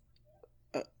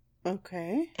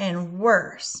 Okay. And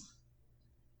worse,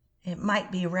 it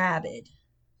might be rabid.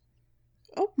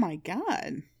 Oh my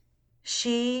God.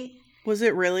 She Was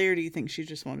it really, or do you think she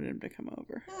just wanted him to come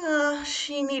over?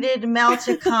 She needed Mel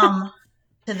to come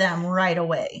to them right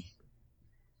away.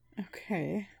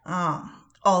 Okay.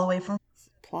 All the way from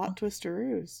Plot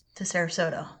twisteroos. to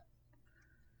Sarasota.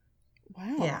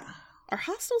 Wow. Yeah. Are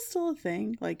hostels still a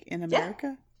thing, like in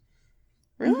America?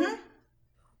 Yeah. Really? Mm-hmm.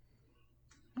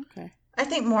 Okay. I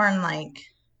think more in like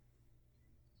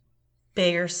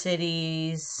bigger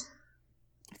cities.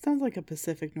 It sounds like a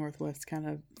Pacific Northwest kind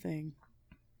of thing.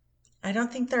 I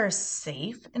don't think they're as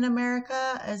safe in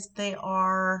America as they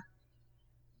are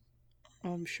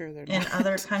Oh, I'm sure they're in not.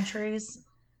 other countries.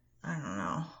 I don't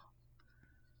know.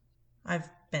 I've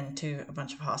been to a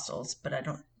bunch of hostels, but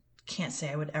can't say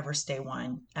I would ever stay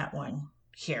at one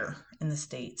here in the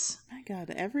States. My God,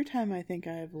 every time I think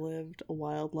I've lived a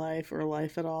wild life or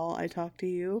life at all, I talk to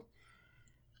you.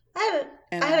 I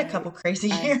had a couple crazy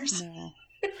years. No.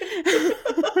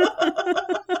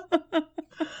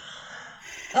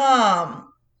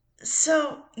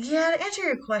 So yeah, to answer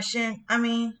your question, I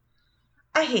mean,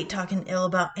 I hate talking ill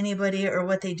about anybody or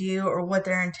what they do or what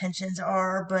their intentions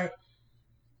are, but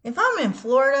if I'm in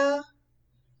Florida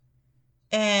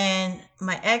and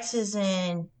my ex is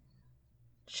in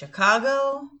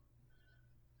Chicago,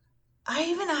 I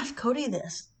even asked Cody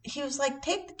this. He was like,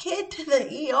 take the kid to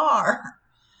the ER.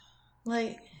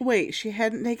 Like, wait, she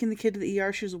hadn't taken the kid to the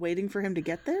ER. She was waiting for him to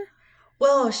get there?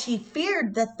 well, she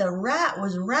feared that the rat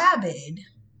was rabid.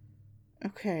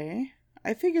 Okay.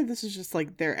 I figured this is just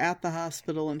like they're at the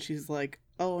hospital and she's like,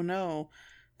 oh no,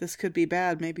 this could be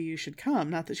bad. Maybe you should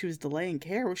come. Not that she was delaying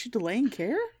care. Was she delaying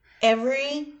care?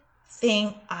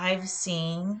 Everything I've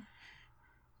seen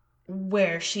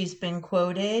where she's been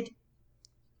quoted,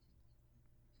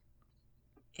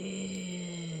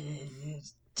 it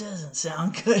doesn't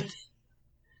sound good.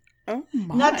 Oh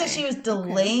my. Not that she was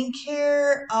delaying Okay.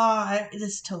 care. This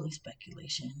is totally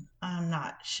speculation. I'm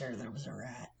not sure there was a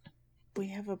rat. We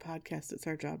have a podcast. It's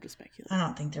our job to speculate. I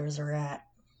don't think there was a rat.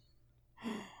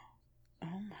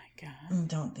 Oh my God. I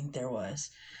don't think there was.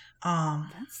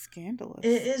 That's scandalous.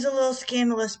 It is a little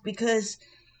scandalous because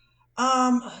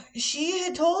she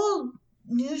had told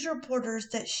news reporters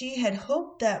that she had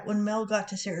hoped that when Mel got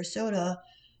to Sarasota,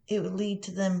 it would lead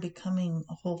to them becoming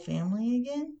a whole family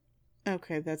again.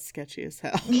 Okay, that's sketchy as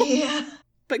hell. Yeah.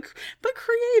 But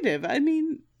creative. I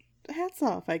mean, hats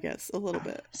off, I guess, a little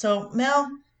bit. So Mel,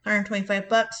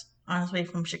 $125 on his way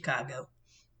from Chicago.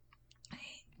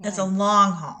 That's a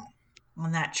long haul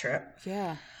on that trip.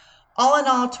 Yeah. All in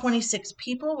all, 26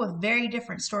 people with very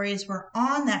different stories were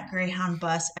on that Greyhound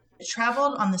bus. It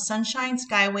traveled on the Sunshine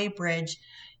Skyway Bridge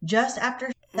just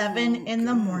after 7 in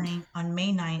the morning on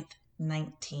May 9th,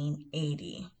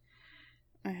 1980.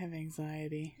 I have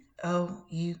anxiety. Oh,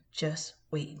 you just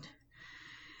wait.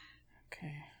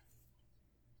 Okay.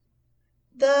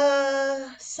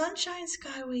 The Sunshine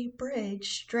Skyway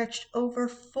Bridge stretched over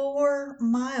 4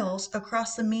 miles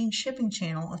across the main shipping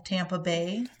channel of Tampa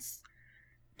Bay. That's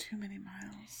too many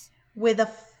miles. With a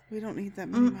We don't need that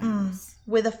many miles.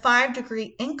 with a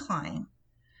 5-degree incline,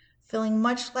 feeling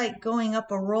much like going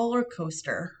up a roller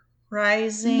coaster,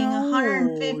 rising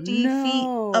 150 feet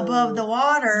above the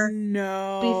water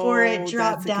before it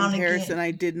dropped down again. Comparison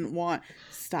I didn't want.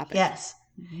 Stop it. Yes.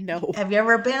 No. Have you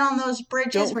ever been on those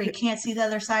bridges Don't where you can't see the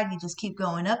other side? You just keep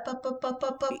going up, up, up, up,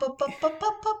 up, up, up, up, up,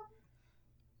 up, up.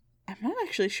 I'm not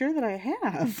actually sure that I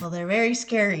have. Well, they're very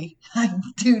scary. I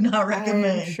do not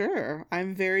recommend. I'm sure.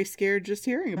 I'm very scared just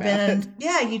hearing about it.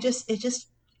 Yeah, it just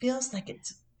feels like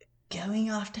it's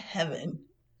going off to heaven.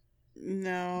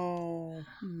 No.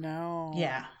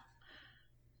 Yeah.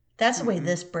 That's the way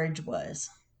this bridge was.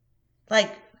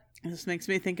 Like, This makes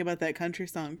me think about that country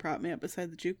song, Prop Me Up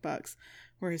Beside the Jukebox,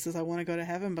 where he says, I want to go to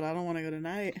heaven, but I don't want to go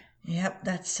tonight. Yep,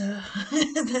 that's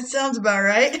that sounds about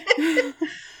right.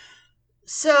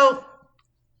 So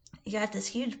you got this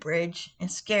huge bridge.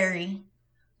 It's scary.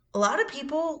 A lot of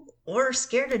people were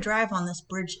scared to drive on this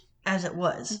bridge as it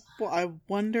was. Well, I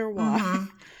wonder why. Mm-hmm.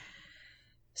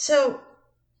 So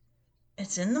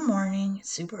it's in the morning, it's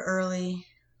super early,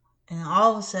 and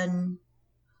all of a sudden,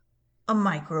 a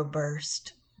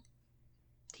microburst.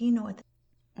 Do you know what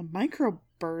A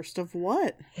microburst of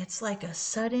what? It's like a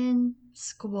sudden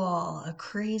squall, a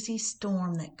crazy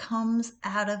storm that comes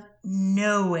out of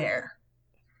nowhere.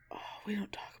 Oh, we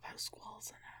don't talk about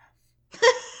squalls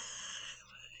enough.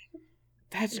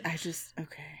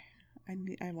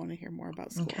 I want to hear more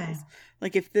about squalls. Okay.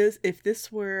 Like if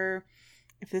this were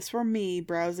me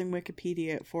browsing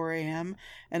Wikipedia at 4 a.m.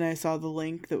 and I saw the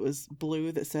link that was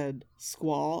blue that said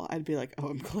squall, I'd be like, oh,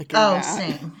 I'm clicking that. Oh,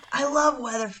 same. I love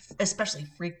weather, especially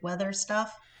freak weather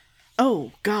stuff.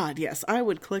 Oh, God, yes. I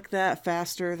would click that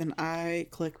faster than I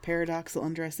click paradoxal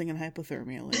undressing and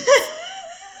hypothermia links.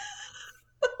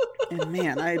 And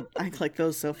man, I click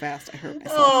those so fast I hurt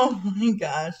myself. Oh, my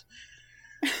gosh.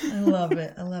 I love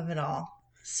it. I love it all.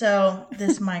 So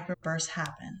this microburst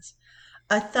happens.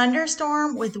 A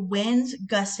thunderstorm with winds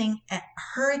gusting at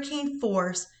hurricane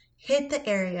force hit the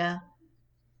area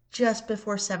just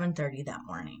before 7:30 that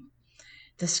morning.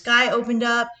 The sky opened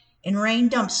up and rain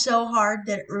dumped so hard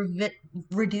that it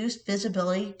reduced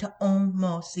visibility to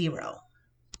almost zero.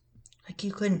 Like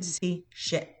you couldn't see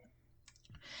shit.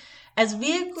 As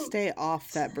vehicles... Stay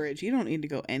off that bridge. You don't need to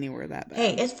go anywhere that bad.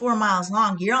 Hey, it's 4 miles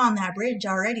long. You're on that bridge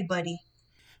already, buddy.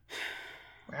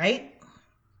 Right?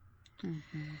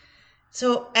 Mm-hmm.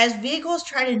 So as vehicles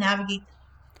try to navigate...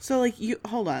 So, like,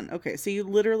 hold on. Okay, so you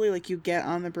literally, like, you get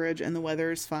on the bridge and the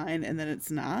weather is fine and then it's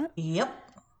not? Yep.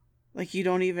 Like, you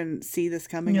don't even see this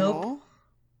coming at all?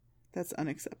 That's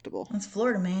unacceptable. That's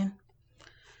Florida, man.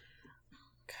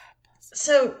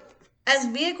 So, as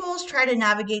vehicles try to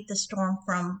navigate the storm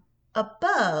from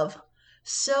above,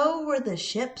 so were the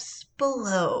ships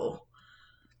below.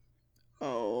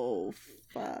 Oh,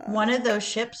 fuck. One of those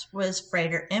ships was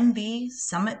freighter MV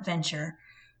Summit Venture,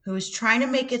 who was trying to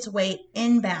make its way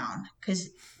inbound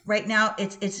because right now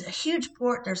it's a huge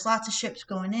port. There's lots of ships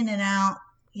going in and out.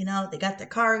 You know, they got the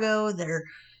cargo.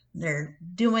 They're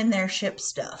doing their ship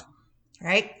stuff,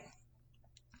 right?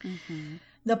 Mm-hmm.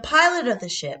 The pilot of the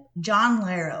ship, John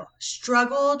Laro,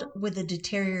 struggled with the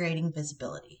deteriorating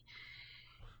visibility,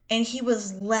 and he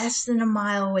was less than a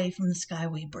mile away from the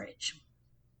Skyway Bridge.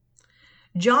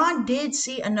 John did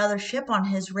see another ship on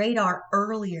his radar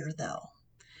earlier, though.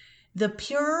 The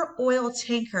Pure Oil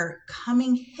tanker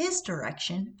coming his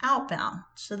direction outbound.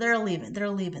 So they're leaving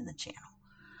the channel.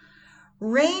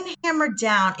 Rain hammered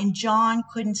down and John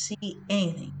couldn't see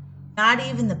anything, not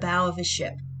even the bow of his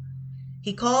ship.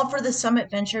 He called for the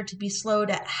Summit Venture to be slowed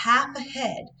at half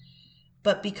ahead,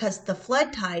 but because the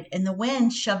flood tide and the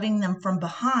wind shoving them from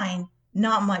behind,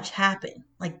 not much happened.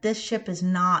 Like this ship is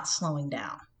not slowing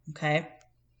down, okay?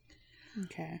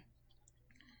 Okay.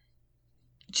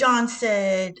 John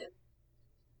said,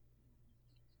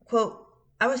 quote,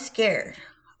 I was scared.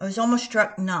 I was almost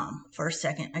struck numb for a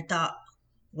second. I thought,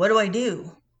 what do I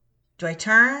do? Do I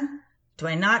turn? Do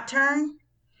I not turn?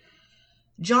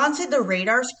 John said the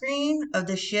radar screen of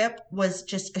the ship was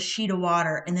just a sheet of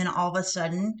water, and then all of a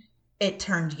sudden, it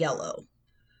turned yellow.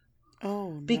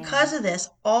 Oh, no. Because of this,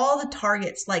 all the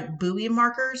targets like buoy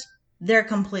markers, they're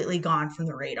completely gone from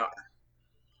the radar.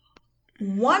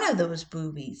 One of those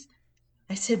buoys,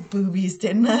 I said boobies,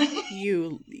 didn't I?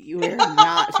 You are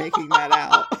not taking that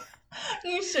out.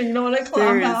 You sure you don't want to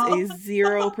climb out? There is a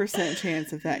 0%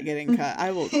 chance of that getting cut.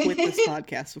 I will quit this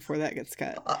podcast before that gets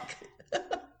cut. Fuck.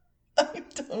 I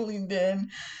totally did. Are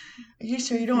you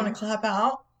sure you don't want to clap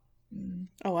out?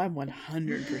 Oh, I'm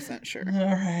 100% sure. All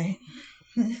right.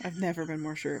 I've never been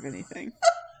more sure of anything.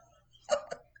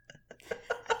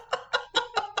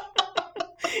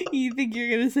 You think you're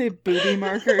going to say booty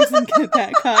markers and get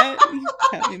that cut? You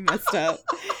got me messed up.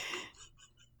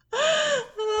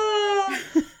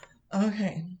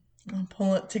 Okay. I'll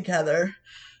pull it together.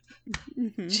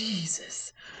 Mm-hmm.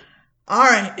 Jesus. All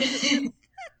right.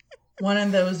 One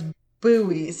of those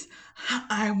buoys.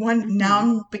 Now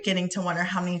I'm beginning to wonder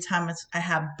how many times I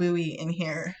have buoy in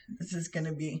here. This is going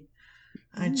to be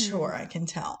a chore, I can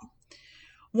tell.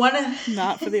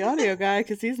 Not for the audio guy,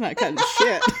 because he's not cutting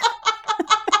shit.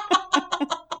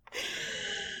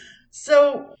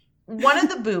 So, one of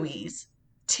the buoys,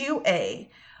 2A,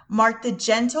 marked the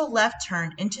gentle left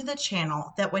turn into the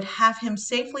channel that would have him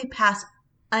safely pass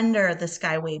under the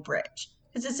Skyway Bridge.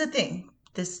 Because it's a thing.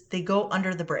 They go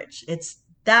under the bridge. It's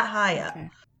that high up. Okay.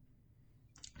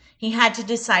 He had to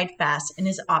decide fast, and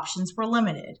his options were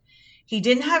limited. He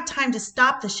didn't have time to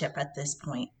stop the ship at this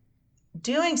point.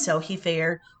 Doing so, he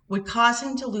figured, would cause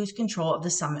him to lose control of the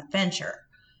Summit Venture.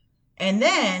 And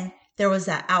then there was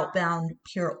that outbound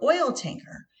pure oil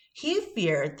tanker. He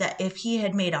feared that if he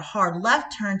had made a hard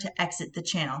left turn to exit the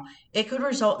channel, it could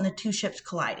result in the two ships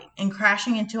colliding and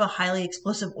crashing into a highly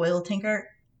explosive oil tanker.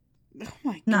 Oh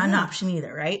my God. Not an option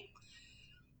either, right?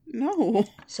 No.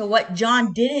 So what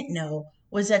John didn't know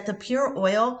was that the pure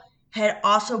oil had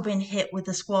also been hit with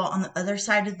a squall on the other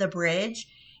side of the bridge,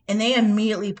 and they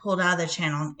immediately pulled out of the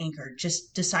channel and anchored,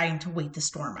 just deciding to wait the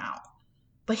storm out.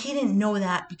 But he didn't know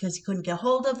that because he couldn't get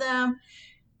hold of them.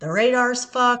 The radar's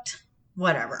fucked,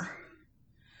 whatever.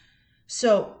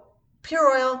 So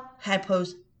pure oil had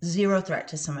posed zero threat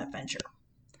to Summit Venture.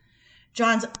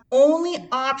 John's only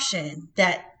option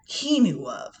that he knew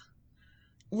of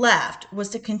left was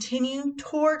to continue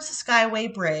towards the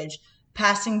Skyway Bridge,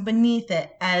 passing beneath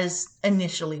it as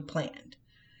initially planned.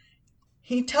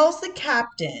 He tells the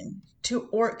captain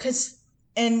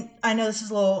and I know this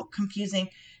is a little confusing,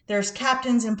 there's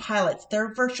captains and pilots.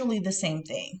 They're virtually the same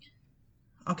thing.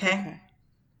 Okay?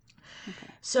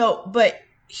 So, but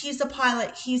he's the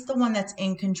pilot. He's the one that's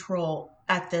in control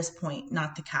at this point,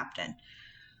 not the captain.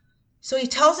 So he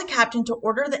tells the captain to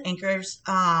order the anchors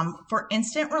for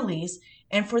instant release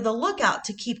and for the lookout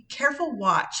to keep careful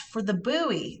watch for the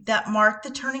buoy that marked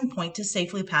the turning point to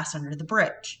safely pass under the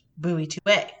bridge, buoy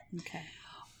 2A. Okay.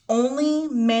 Only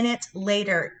minutes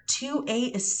later,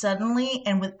 2A is suddenly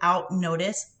and without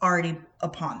notice already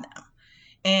upon them.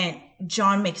 And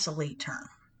John makes a late turn.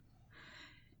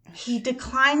 He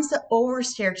declines the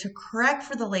oversteer to correct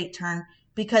for the late turn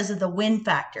because of the wind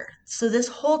factor. So this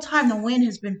whole time, the wind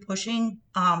has been pushing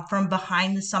from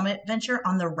behind the Summit Venture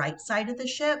on the right side of the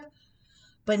ship.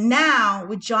 But now,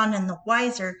 with John and the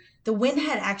wiser, the wind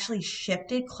had actually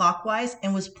shifted clockwise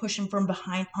and was pushing from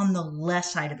behind on the left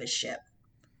side of his ship.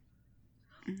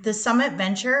 The Summit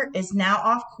Venture is now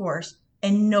off course,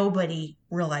 and nobody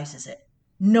realizes it.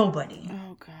 Nobody.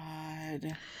 Oh,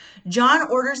 God. John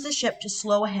orders the ship to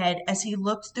slow ahead as he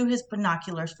looks through his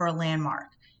binoculars for a landmark.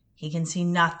 He can see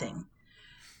nothing.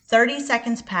 30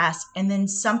 seconds pass, and then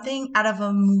something out of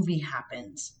a movie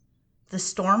happens. The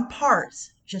storm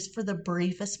parts just for the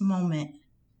briefest moment.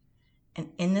 And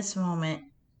in this moment,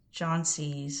 John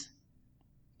sees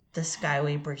the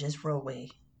Skyway Bridge's roadway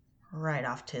right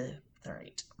off to the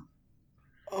right.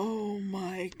 Oh,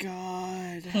 my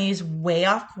God. He's way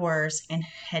off course and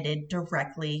headed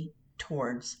directly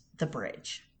towards the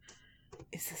bridge.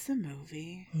 Is this a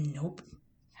movie? Nope.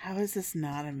 How is this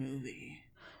not a movie?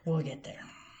 We'll get there.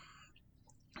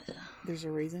 There's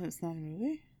a reason it's not a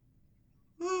movie?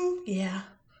 Yeah.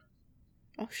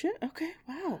 Oh, shit. Okay.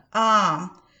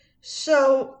 Wow.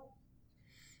 So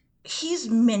he's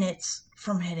minutes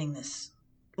from hitting this.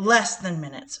 Less than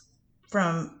minutes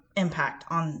from impact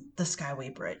on the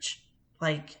Skyway Bridge.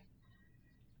 Like,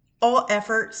 all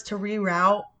efforts to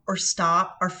reroute or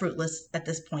stop are fruitless at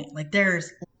this point. Like,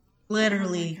 there's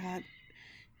literally... Oh, my God.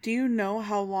 Do you know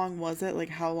how long was it? Like,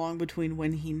 how long between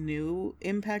when he knew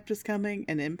impact was coming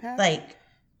and impact? Like,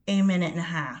 a minute and a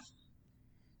half.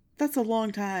 That's a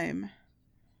long time.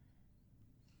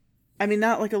 I mean,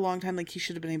 not like a long time, like he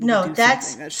should have been able to do something.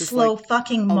 That's just slow like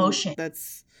fucking motion.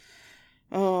 That's...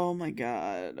 Oh, my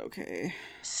God. Okay.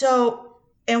 So,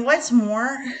 and what's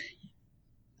more,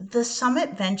 the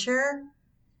Summit Venture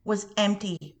was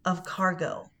empty of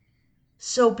cargo.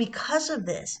 So because of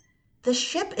this, the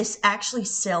ship is actually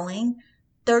sailing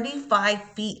 35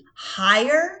 feet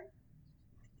higher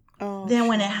than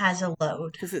when it has a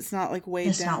load. Because it's not like weighed down.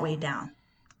 It's not weighed down.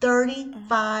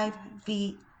 35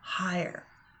 feet higher.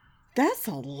 That's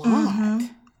a lot. Mm-hmm.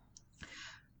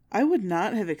 I would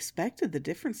not have expected the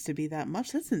difference to be that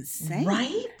much. That's insane.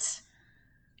 Right?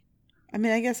 I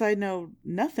mean, I guess I know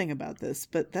nothing about this,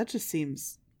 but that just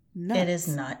seems nuts. It is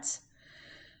nuts.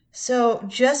 So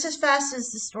just as fast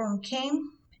as the storm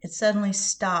came, it suddenly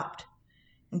stopped.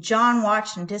 And John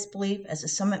watched in disbelief as the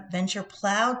Summit Venture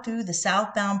plowed through the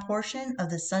southbound portion of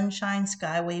the Sunshine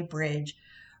Skyway Bridge,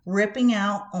 ripping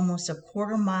out almost a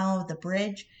quarter mile of the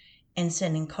bridge and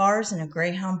sending cars and a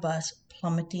Greyhound bus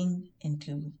plummeting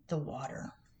into the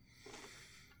water.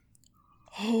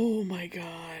 Oh my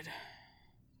God.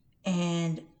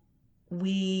 And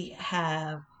we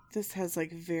have... This has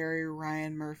like very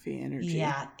Ryan Murphy energy.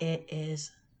 Yeah, it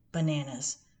is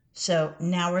bananas. So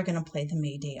now we're going to play the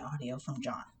Mayday audio from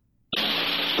John.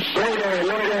 Mayday,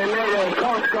 mayday, mayday,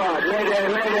 Coast Guard. Mayday,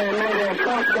 mayday, mayday,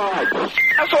 Coast Guard.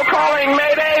 Vessel calling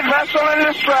Mayday, vessel in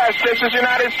distress. This is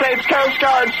United States Coast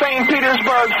Guard, St.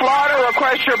 Petersburg, Florida.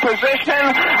 Request your position,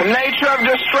 nature of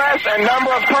distress, and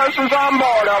number of persons on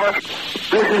board. Over.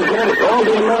 This is it. All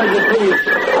the emergency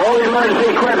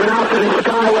equipment out to the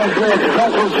Skyway Bridge.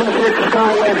 Vessel just hit the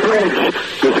Skyway Bridge.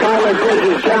 The Skyway Bridge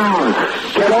is down.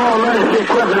 Get all emergency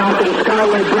equipment out to the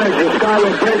Skyway Bridge. The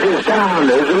Skyway Bridge is down.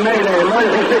 There's a mayday.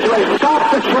 Emergency situation. Stop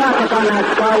the traffic on that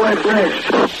Skyway Bridge.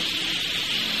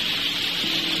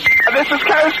 This is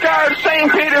Coast Guard,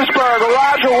 St. Petersburg.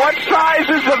 Roger, what size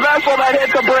is the vessel that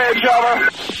hit the bridge? Over.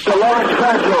 The large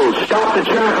vessel. Stop the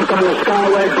traffic on the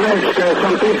Skyway Bridge. There's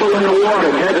some people in the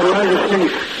water. Get emergency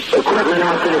equipment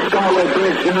out to the Skyway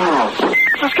Bridge now.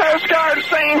 This is Coast Guard,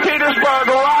 St. Petersburg.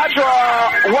 Roger,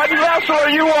 what vessel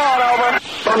are you on? Over.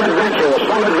 Some adventure.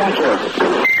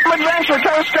 Adventure,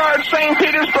 Coast Guard, St.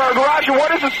 Petersburg. Roger,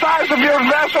 what is the size of your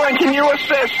vessel and can you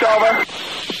assist? Over.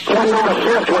 Cannot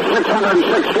assist. We're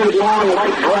 606 feet long,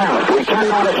 light draft. We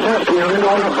cannot assist. We are in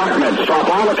on apartment. Stop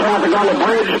all the traffic on the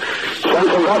bridge. Send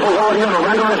some vessels out here to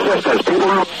render assistance. People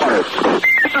are water.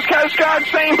 This is Coast Guard,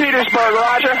 St. Petersburg.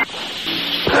 Roger.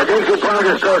 Emergency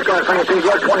progress, Coast Guard, St.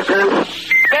 Petersburg, 2010.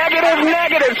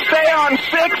 Negative. Stay on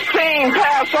 16.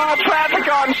 Pass all traffic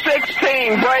on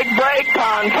 16. Break.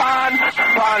 Pon.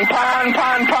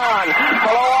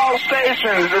 Hello, all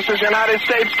stations. This is United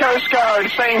States Coast Guard,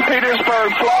 St.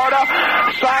 Petersburg, Florida.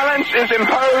 Silence is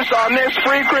imposed on this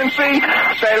frequency.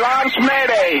 Say launch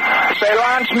Mayday.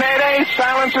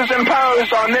 Silence is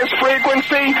imposed on this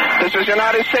frequency. This is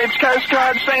United States Coast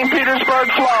Guard, St.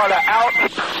 Petersburg, Florida. Out.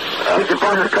 Mr.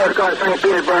 Progress, Coast Guard, St.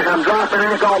 Petersburg. I'm dropping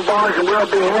ink on bars and we'll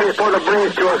be headed for the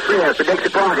bridge to assist. The Dixie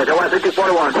Progress, OS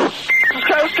 5041. This is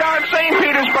Coast Guard, St.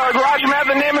 Petersburg. Roger, may I have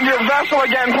the name of your vessel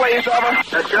again, please? Over.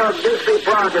 The Tug Dixie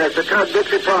Progress.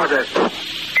 Dixie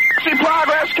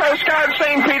Progress, Coast Guard,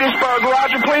 St. Petersburg.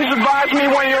 Roger, please advise me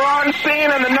when you're on scene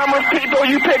and the number of people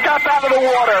you pick up out of the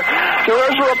water. There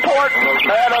is a report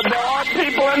that there are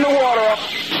people in the water.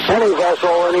 Any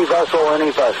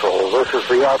vessel. This is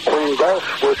the Yacht Queen Bess,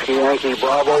 Whiskey Yankee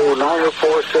Bravo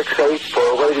 9468 for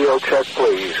a radio check,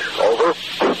 please. Over.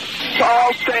 To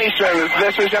all stations,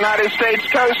 this is United States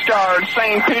Coast Guard,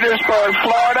 St. Petersburg,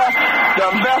 Florida. The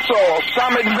vessel,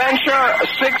 Some Adventure,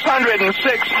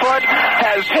 606 foot,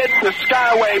 has hit the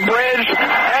Skyway Bridge.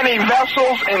 Any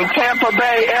vessels in Tampa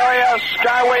Bay area,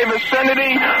 Skyway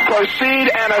vicinity,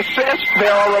 proceed and assist.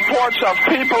 There are reports of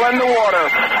people in the water.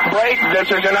 Break.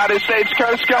 This is United States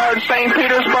Coast Guard, St.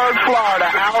 Petersburg, Florida.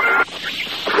 Out.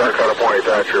 Coast Point,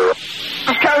 Thatcher.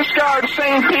 This is Coast Guard,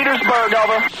 St. Petersburg,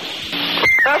 over.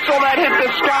 Vessel that hit the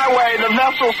Skyway, the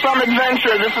vessel Some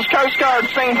Adventure. This is Coast Guard,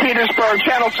 St. Petersburg,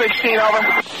 Channel 16, over.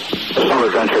 Some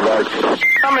Adventure, back.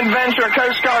 Some Adventure,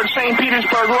 Coast Guard, St.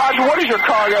 Petersburg. Roger, what is your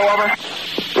cargo, over?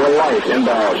 Your light,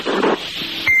 inbound.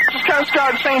 This is Coast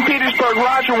Guard, St. Petersburg.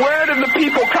 Roger, where did the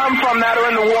people come from that are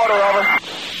in the water, over?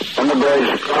 On the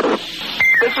bridge.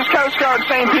 This is Coast Guard,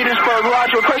 St. Petersburg.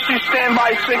 Roger, request you stand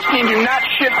by 16. Do not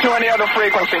shift to any other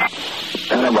frequency.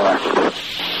 Stand by.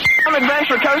 Some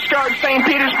Adventure, Coast Guard, St.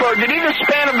 Petersburg. Did either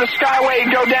span of the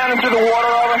Skyway go down into the water,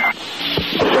 over?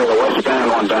 Sir, the west span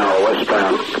went down, west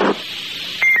span.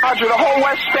 Roger, the whole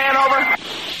west span, over?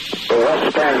 The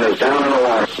west span is down in the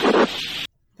water.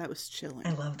 That was chilling.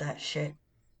 I love that shit.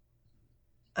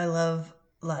 I love,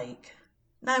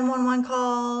 911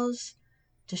 calls,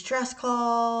 distress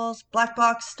calls, black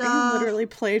box Are you stuff. literally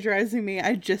plagiarizing me?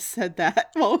 I just said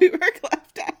that while we were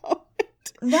left out.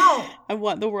 No. I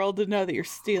want the world to know that you're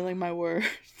stealing my words.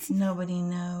 Nobody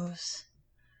knows.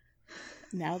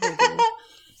 Now they do.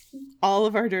 All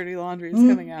of our dirty laundry is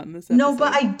coming out in this episode. No,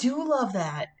 but I do love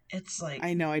that. It's like...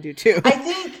 I know, I do too. I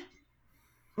think,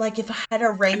 if I had a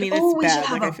rank... I mean, we bad.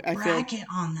 should have I a bracket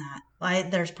on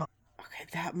that. There's probably... Okay,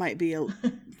 that might be a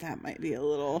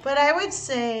little... But I would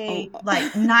say,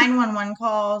 911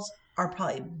 calls are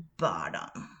probably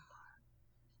bottom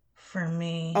for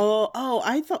me.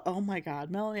 Oh my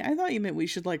God, Melanie, I thought you meant we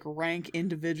should rank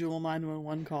individual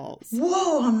 911 calls.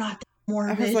 Whoa, I'm not that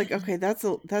morbid. I was like, okay, that's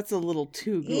a little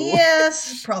too cool.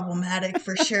 Yes, problematic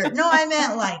for sure. No, I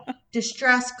meant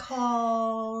distress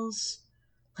calls,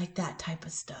 that type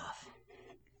of stuff.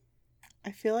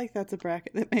 I feel like that's a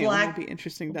bracket that may only be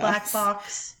interesting to black us.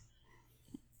 box.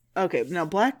 Okay, now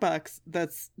black box,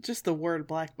 that's just the word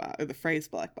black box, or the phrase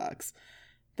black box.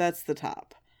 That's the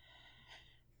top.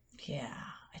 Yeah,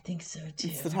 I think so too.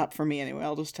 It's the top for me anyway.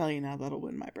 I'll just tell you now, that'll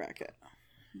win my bracket.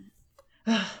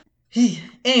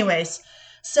 Anyways,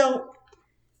 so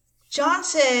John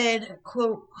said,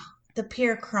 quote, "The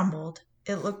pier crumbled.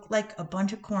 It looked like a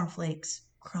bunch of cornflakes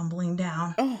crumbling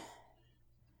down.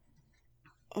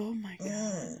 Oh my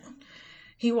God.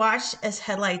 He watched as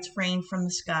headlights rained from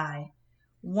the sky.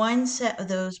 One set of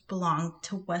those belonged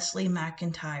to Wesley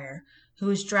McIntyre, who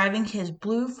was driving his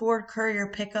blue Ford Courier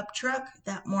pickup truck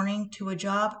that morning to a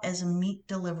job as at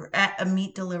a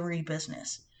meat delivery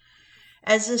business.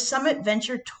 As the Summit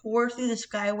Venture tore through the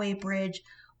Skyway Bridge,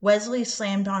 Wesley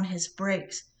slammed on his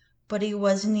brakes, but he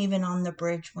wasn't even on the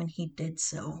bridge when he did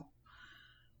so.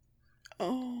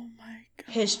 Oh my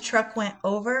God. His truck went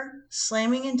over,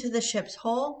 slamming into the ship's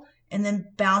hull, and then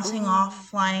bouncing off,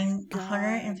 flying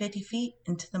 150 feet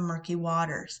into the murky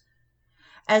waters.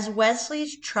 As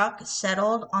Wesley's truck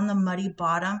settled on the muddy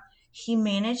bottom, he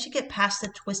managed to get past the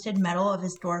twisted metal of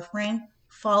his door frame,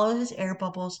 follow his air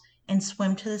bubbles, and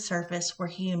swim to the surface, where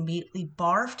he immediately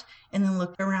barfed and then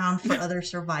looked around for other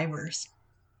survivors.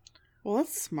 Well,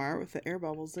 that's smart with the air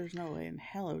bubbles. There's no way in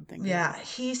hell I would think Yeah, of it.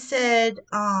 he said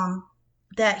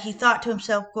that he thought to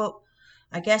himself, quote,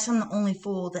 "I guess I'm the only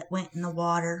fool that went in the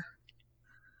water."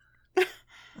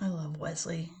 I love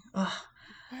Wesley. Ugh.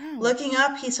 Wow. Looking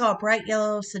up, he saw a bright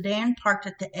yellow sedan parked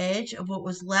at the edge of what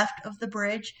was left of the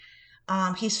bridge.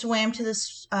 He swam to the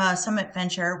Summit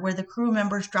Venture, where the crew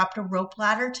members dropped a rope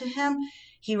ladder to him.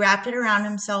 He wrapped it around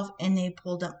himself, and they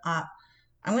pulled him up.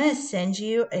 I'm going to send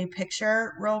you a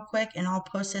picture real quick, and I'll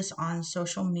post this on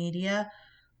social media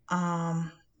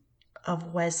of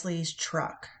Wesley's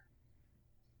truck.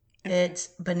 Okay. It's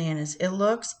bananas. It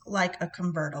looks like a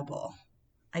convertible.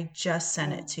 I just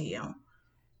sent it to you.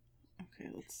 Okay,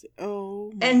 let's see.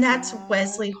 Oh my And that's God.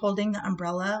 Wesley holding the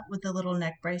umbrella with the little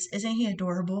neck brace. Isn't he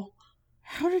adorable?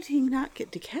 How did he not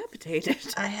get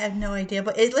decapitated? I have no idea,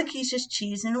 but look, he's just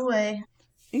cheesing away.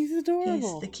 He's adorable.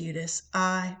 He's the cutest.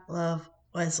 I love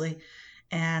Wesley,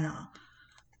 and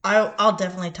I'll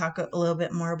definitely talk a little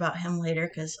bit more about him later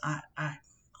because I'm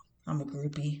a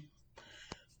groupie.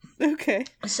 Okay.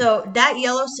 So that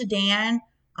yellow sedan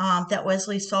that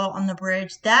Wesley saw on the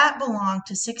bridge, that belonged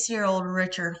to 6-year-old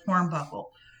Richard Hornbuckle.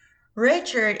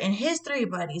 Richard and his 3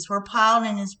 buddies were piled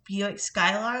in his Buick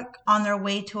Skylark on their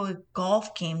way to a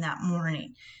golf game that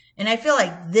morning. And I feel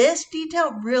like this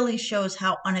detail really shows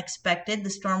how unexpected the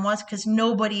storm was, because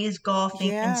nobody is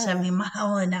golfing in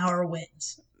 70-mile-an-hour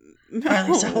winds. No. Or at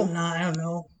least I hope not. I don't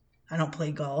know. I don't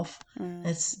play golf.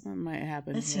 That might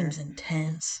happen. It here. seems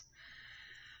intense.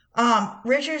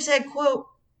 Richard said, quote,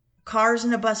 "Cars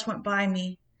and a bus went by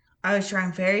me. I was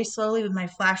driving very slowly with my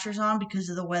flashers on because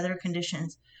of the weather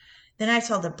conditions. Then I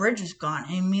saw the bridge was gone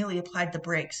and immediately applied the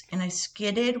brakes, and I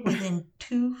skidded within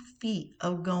 2 feet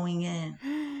of going in."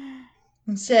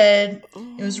 And said,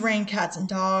 "It was raining cats and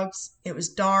dogs. It was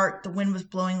dark. The wind was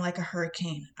blowing like a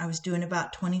hurricane. I was doing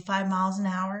about 25 miles an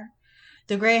hour.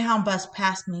 The Greyhound bus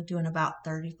passed me doing about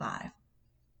 35.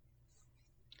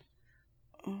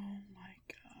 Oh my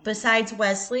God. Besides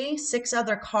Wesley, 6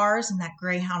 other cars in that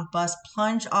Greyhound bus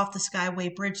plunged off the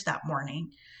Skyway Bridge that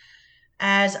morning.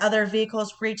 As other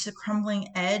vehicles reached the crumbling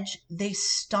edge, they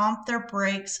stomped their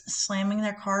brakes, slamming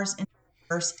their cars into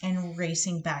reverse and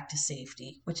racing back to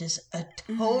safety, which is a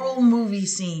total movie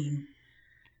scene.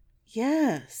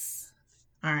 Yes.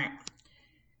 All right.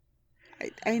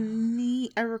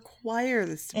 I require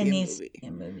this to It be a needs movie.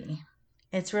 a movie.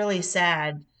 It's really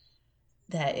sad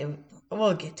that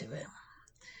we'll get to it.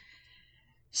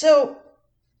 So,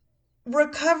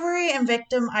 recovery and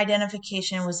victim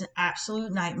identification was an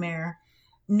absolute nightmare.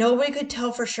 Nobody could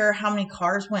tell for sure how many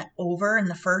cars went over in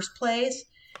the first place,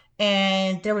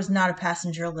 and there was not a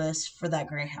passenger list for that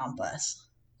Greyhound bus.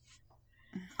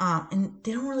 And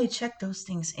they don't really check those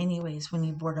things anyways when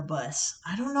you board a bus.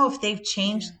 I don't know if they've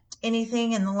changed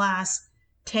anything in the last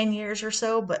 10 years or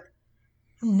so, but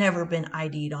I've never been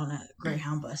ID'd on a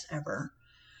Greyhound bus ever.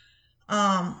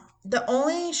 The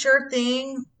only sure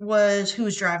thing was who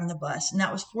was driving the bus, and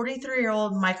that was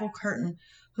 43-year-old Michael Curtin,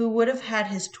 who would have had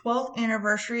his 12th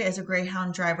anniversary as a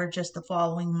Greyhound driver just the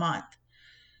following month.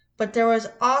 But there was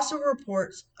also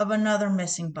reports of another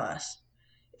missing bus.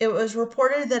 It was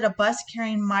reported that a bus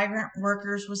carrying migrant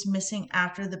workers was missing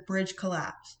after the bridge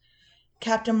collapsed.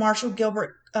 Captain Marshall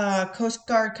Gilbert, Coast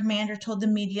Guard commander, told the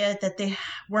media that they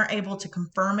weren't able to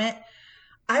confirm it.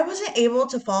 I wasn't able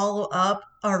to follow up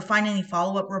or find any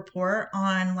follow-up report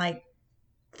on like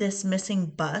this missing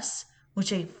bus,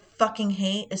 which I fucking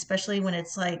hate, especially when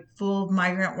it's like full of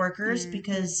migrant workers,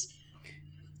 because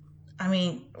I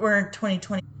mean, we're in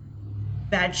 2020.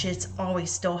 Bad shit's always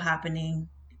still happening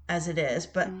as it is,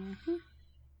 but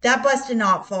that bus did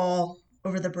not fall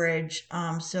over the bridge.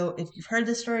 So if you've heard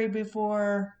this story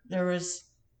before, there was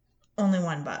only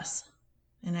one bus,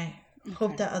 and I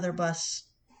hope that other bus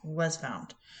was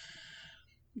found.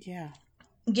 Yeah.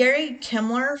 Gary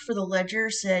Kimler for the Ledger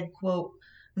said, quote,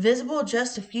 visible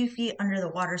just a few feet under the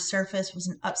water's surface was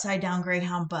an upside-down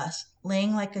Greyhound bus,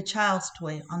 laying like a child's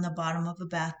toy on the bottom of a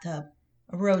bathtub.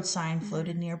 A road sign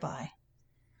floated nearby.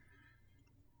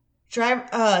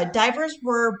 Divers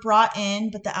were brought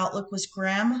in, but the outlook was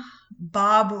grim.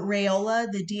 Bob Raiola,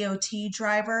 the DOT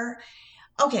driver.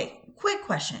 Okay, quick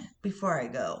question before I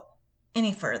go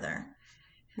any further.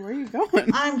 Where are you going?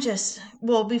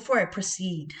 Before I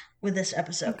proceed with this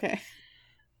episode. Okay.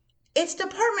 It's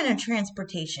Department of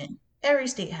Transportation. Every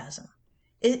state has them.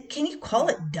 Can you call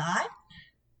it DOT?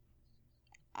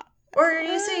 Or do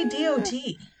you say DOT?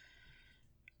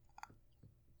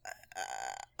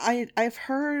 I've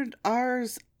heard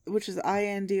ours, which is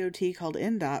INDOT, called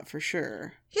NDOT for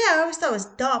sure. Yeah, I always thought it was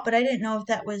DOT, but I didn't know if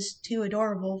that was too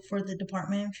adorable for the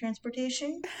Department of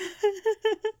Transportation.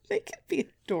 They could be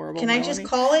adorable. Can Melanie. I just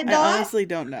call it DOT? I honestly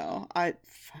don't know.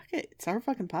 Fuck it. It's our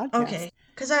fucking podcast. Okay,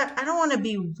 because I don't want to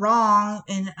be wrong,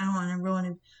 and I don't want to ruin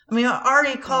it. I mean, I'm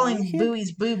already calling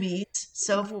buoys boobies,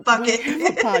 so fuck it. We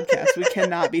have a podcast. We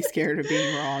cannot be scared of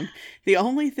being wrong. The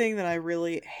only thing that I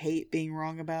really hate being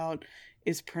wrong about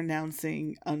is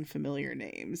pronouncing unfamiliar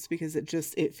names, because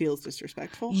it feels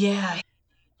disrespectful. Yeah.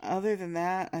 Other than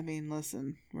that, I mean,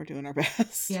 listen, we're doing our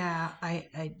best. Yeah,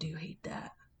 I do hate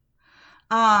that.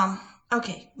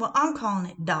 Okay, well, I'm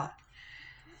calling it DOT.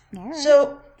 All right.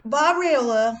 So, Bob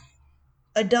Raiola,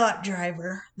 a DOT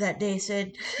driver, that day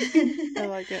said, I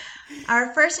like it.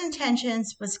 our first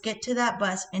intentions was get to that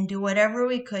bus and do whatever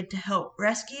we could to help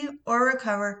rescue or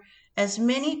recover as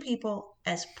many people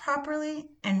as properly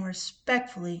and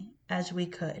respectfully as we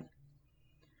could.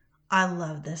 I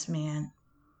love this man.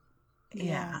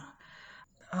 Yeah.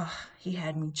 Oh, he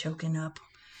had me choking up.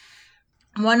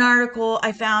 One article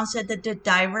I found said that the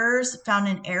divers found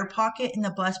an air pocket in the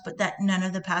bus, but that none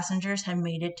of the passengers had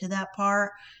made it to that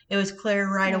part. It was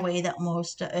clear right away that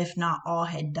most, if not all,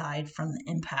 had died from the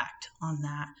impact on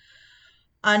that.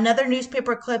 Another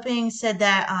newspaper clipping said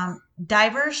that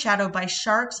divers shadowed by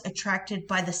sharks attracted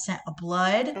by the scent of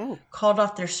blood called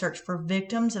off their search for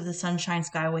victims of the Sunshine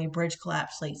Skyway Bridge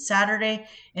collapse late Saturday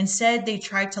and said they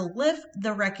tried to lift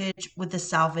the wreckage with the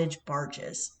salvage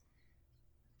barges.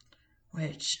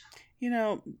 Which,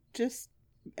 just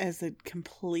as a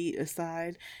complete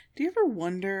aside, do you ever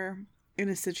wonder in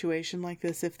a situation like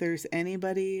this if there's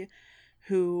anybody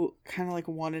who kind of like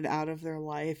wanted out of their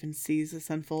life and sees this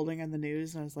unfolding on the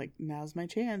news and I was like, now's my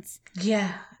chance?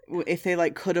 Yeah. If they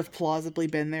like could have plausibly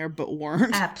been there but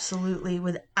weren't. Absolutely,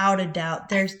 without a doubt.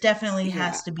 There's definitely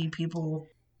has to be people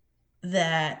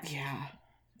that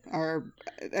are.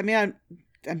 I mean,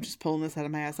 I'm just pulling this out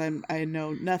of my ass. I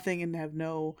know nothing and have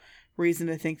no reason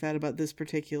to think that about this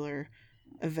particular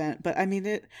event, but I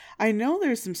mean I know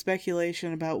there's some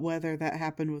speculation about whether that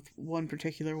happened with one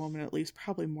particular woman, at least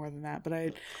probably more than that, but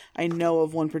I know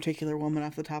of one particular woman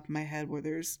off the top of my head where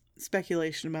there's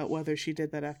speculation about whether she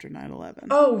did that after 9/11.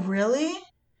 Oh, really?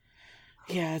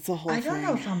 Yeah, it's a whole thing. I don't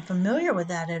know if I'm familiar with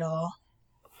that at all.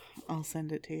 I'll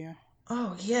send it to you.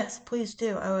 Oh, yes, please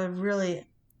do. I would really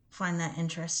find that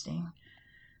interesting.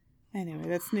 Anyway,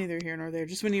 that's neither here nor there.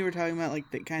 Just when you were talking about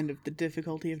like the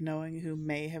difficulty of knowing who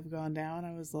may have gone down,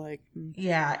 I was like,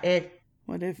 yeah,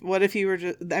 What if you were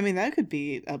just? I mean, that could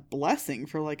be a blessing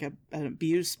for like an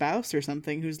abused spouse or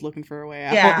something who's looking for a way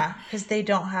out. Yeah, because they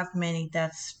don't have many.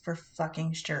 That's for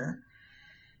fucking sure.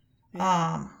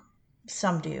 Yeah.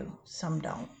 Some do, some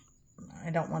don't.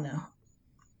 I don't want to.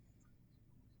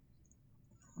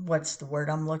 What's the word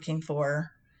I'm looking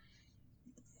for?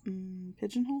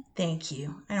 Pigeonhole? Thank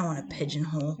you. I don't want to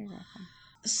pigeonhole. You're welcome.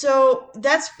 So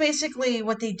that's basically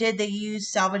what they did. They used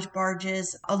salvage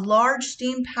barges. A large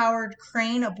steam-powered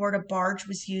crane aboard a barge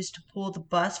was used to pull the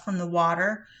bus from the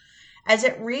water. As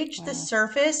it reached the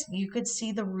surface, you could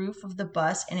see the roof of the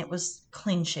bus, and it was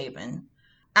clean-shaven.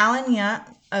 Alan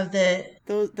Yutt of the...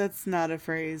 That's not a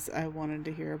phrase I wanted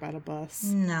to hear about a bus.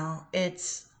 No,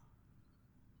 it's...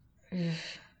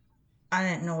 I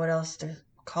didn't know what else to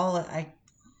call it.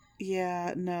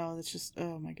 Yeah, no, it's just...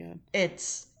 Oh, my God.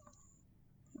 It's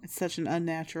such an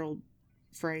unnatural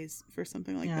phrase for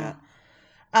something like that.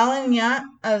 Alan Yutt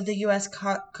of the U.S.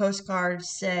 Coast Guard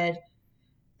said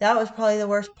that was probably the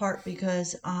worst part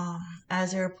because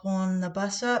as they were pulling the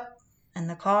bus up and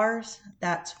the cars,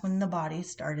 that's when the bodies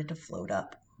started to float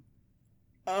up.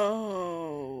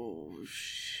 Oh,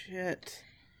 shit.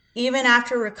 Even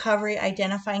after recovery,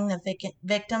 identifying the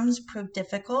victims proved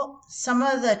difficult. Some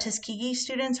of the Tuskegee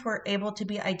students were able to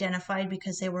be identified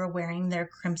because they were wearing their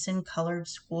crimson-colored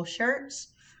school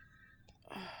shirts.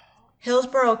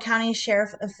 Hillsborough County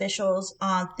Sheriff officials,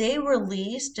 they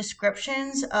released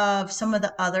descriptions of some of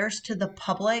the others to the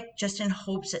public just in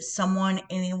hopes that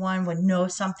anyone would know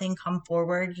something, come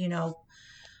forward,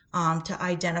 to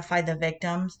identify the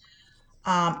victims.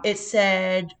 It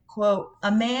said, quote,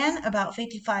 a man about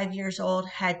 55 years old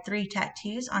had 3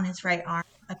 tattoos on his right arm,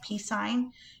 a peace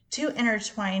sign, 2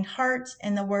 intertwined hearts,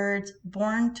 and the words,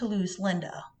 born to lose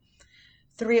Linda.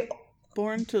 3...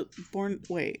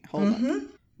 Wait, hold on.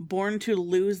 Born to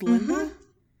lose Linda?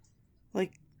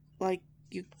 Like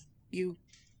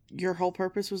your whole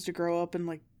purpose was to grow up and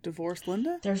like divorce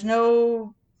Linda? There's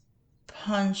no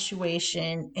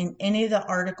punctuation in any of the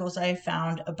articles I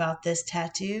found about this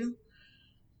tattoo,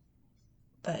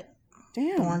 but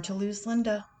damn. Born to lose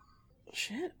Linda.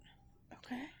 Shit.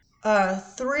 Okay.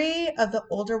 3 of the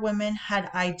older women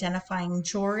had identifying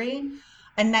jewelry.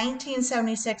 A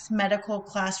 1976 medical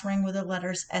class ring with the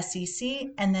letters SEC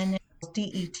and then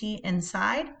DET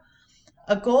inside.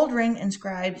 A gold ring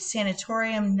inscribed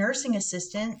Sanatorium Nursing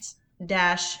Assistant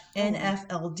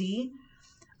 -NFLD.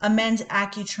 A men's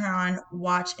Accutron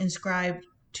watch inscribed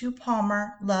To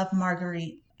Palmer, Love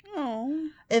Marguerite. Oh.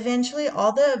 Eventually,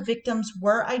 all the victims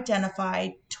were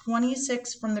identified,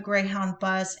 26 from the Greyhound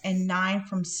bus and 9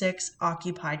 from 6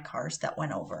 occupied cars that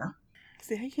went over.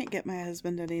 See, I can't get my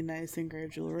husband any nice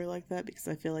engraved jewelry like that because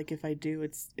I feel like if I do,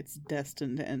 it's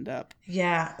destined to end up.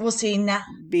 Yeah, we'll see now.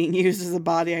 Being used as a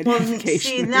body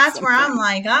identification. See, that's where I'm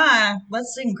like,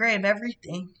 let's engrave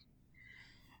everything.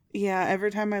 Yeah, every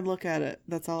time I look at it,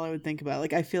 that's all I would think about.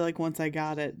 Like, I feel like once I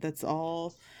got it, that's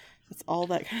all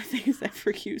that kind of thing is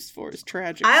ever used for is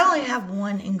tragic. I only have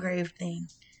one engraved thing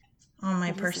on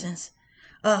my persons.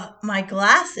 My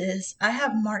glasses. I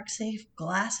have Mark Safe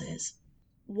glasses.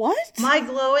 What? My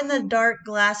glow-in-the-dark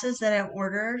glasses that I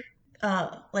ordered,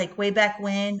 like way back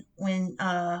when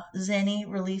Zenny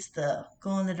released the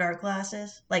glow-in-the-dark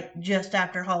glasses, like just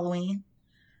after Halloween.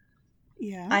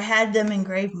 Yeah. I had them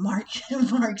engraved Mark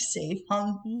Safe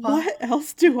on. What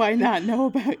else do I not know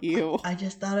about you? I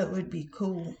just thought it would be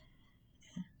cool.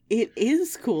 It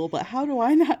is cool, but how do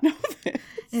I not know this?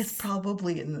 It's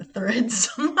probably in the thread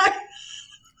somewhere.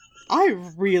 I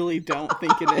really don't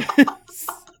think it is.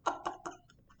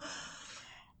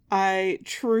 I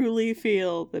truly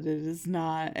feel that it is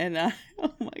not, and oh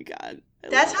my god.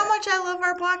 That's how much I love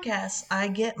our podcast. I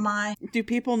get my... Do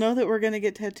people know that we're going to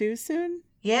get tattoos soon?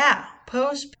 Yeah.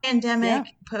 Post-pandemic,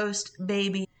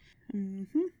 post-baby.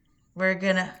 Mm-hmm. We're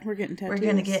getting tattoos. We're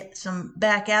gonna get some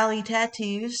back alley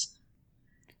tattoos.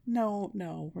 No,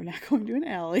 we're not going to an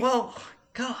alley. Well,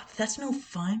 God, that's no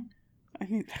fun. I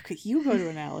mean, okay, you go to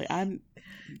an alley. I'm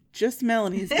just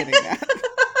Melanie's getting that.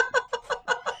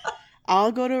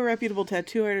 I'll go to a reputable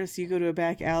tattoo artist. You go to a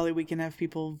back alley. We can have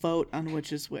people vote on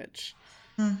which is which.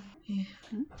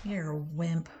 You're a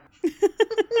wimp.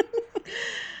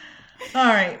 All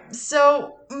right.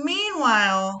 So,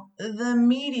 meanwhile, the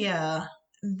media,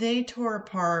 they tore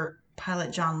apart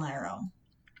pilot John Laro.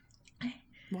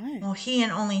 Why? Well, he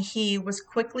and only he was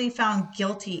quickly found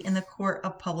guilty in the court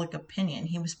of public opinion.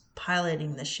 He was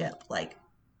piloting the ship. Like,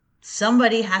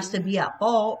 somebody has to be at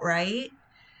fault, right?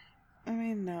 I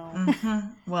mean, no.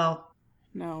 Mm-hmm. Well,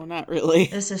 no, not really.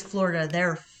 This is Florida.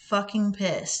 They're fucking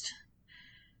pissed.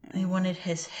 They wanted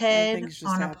his head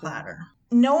on a platter.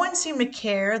 No one seemed to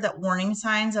care that warning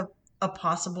signs of a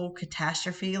possible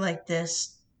catastrophe like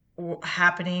this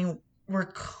happening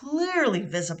were clearly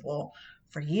visible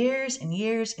for years and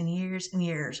years and years and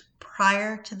years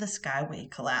prior to the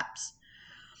Skyway collapse.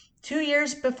 2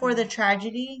 years before the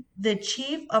tragedy, the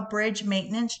chief of bridge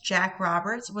maintenance, Jack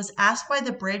Roberts, was asked why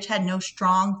the bridge had no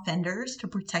strong fenders to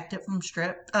protect it from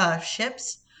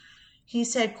ships. He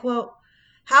said, quote,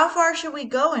 "How far should we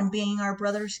go in being our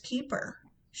brother's keeper?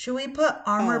 Should we put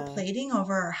armor plating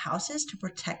over our houses to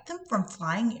protect them from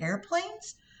flying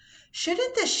airplanes?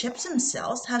 Shouldn't the ships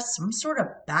themselves have some sort of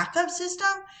backup system?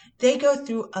 They go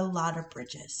through a lot of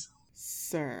bridges."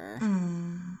 Sir.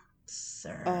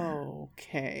 Sir.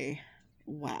 Okay.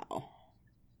 Wow.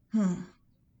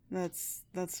 That's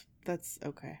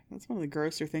okay. That's one of the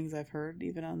grosser things I've heard,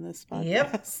 even on this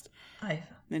podcast. Yep.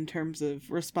 In terms of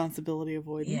responsibility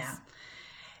avoidance. Yeah.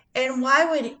 And why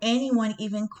would anyone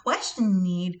even question the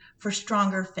need for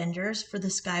stronger fenders for the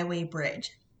Skyway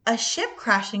Bridge? A ship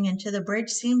crashing into the bridge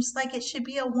seems like it should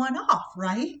be a one-off,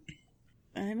 right?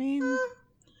 I mean,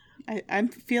 I'm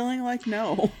feeling like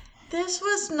no. This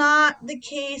was not the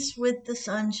case with the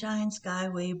Sunshine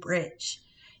Skyway Bridge.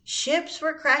 Ships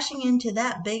were crashing into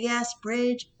that big-ass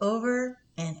bridge over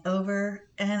and over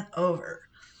and over.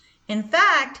 In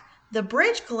fact, the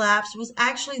bridge collapse was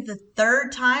actually the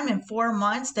 3rd time in 4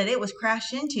 months that it was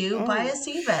crashed into by a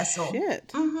sea vessel. Shit.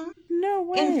 Mm-hmm. No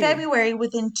way. In February,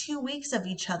 within 2 weeks of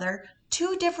each other,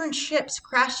 2 different ships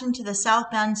crashed into the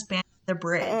southbound span of the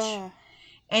bridge.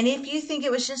 And if you think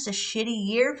it was just a shitty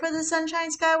year for the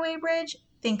Sunshine Skyway Bridge,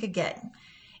 think again.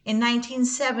 In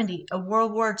 1970, a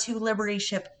World War II Liberty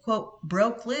ship, quote,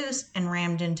 broke loose and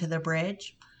rammed into the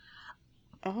bridge.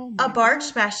 A barge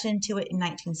smashed into it in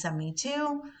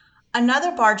 1972.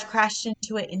 Another barge crashed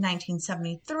into it in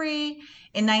 1973.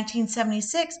 In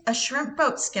 1976, a shrimp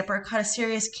boat skipper caught a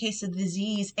serious case of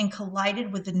disease and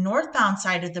collided with the northbound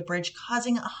side of the bridge,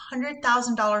 causing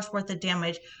 $100,000 worth of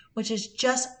damage, which is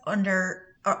just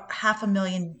under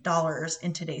 $500,000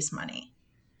 in today's money.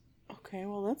 Okay,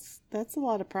 well, that's a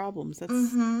lot of problems. That's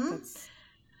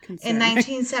In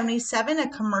 1977, a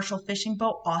commercial fishing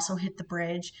boat also hit the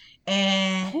bridge.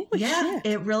 And Holy shit.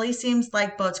 It really seems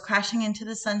like boats crashing into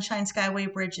the Sunshine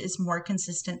Skyway Bridge is more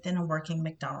consistent than a working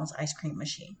McDonald's ice cream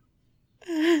machine.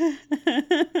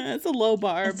 It's a low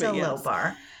bar. It's a low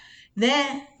bar.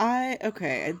 Then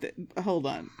hold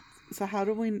on. So how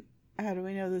do we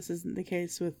know this isn't the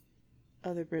case with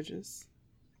other bridges?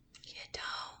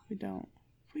 We don't.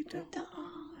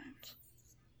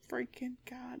 Freaking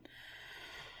God.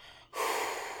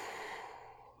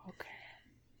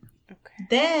 Okay.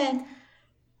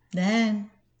 Then,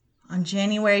 on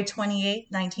January 28,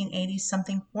 1980,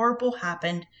 something horrible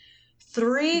happened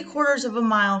 3/4 of a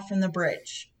mile from the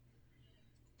bridge.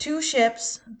 2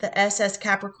 ships, the SS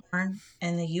Capricorn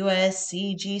and the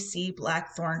USCGC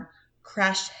Blackthorn,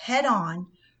 crashed head-on,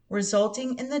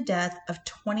 resulting in the death of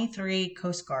 23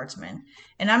 Coast Guardsmen.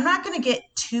 And I'm not going to get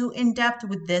too in-depth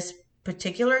with this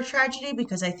particular tragedy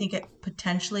because I think it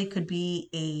potentially could be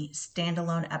a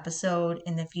standalone episode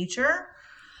in the future.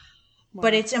 Wow.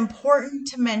 But it's important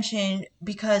to mention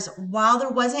because while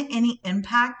there wasn't any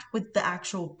impact with the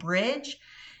actual bridge,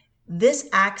 this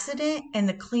accident and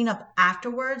the cleanup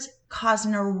afterwards caused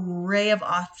an array of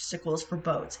obstacles for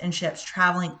boats and ships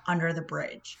traveling under the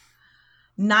bridge.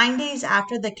 9 days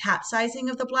after the capsizing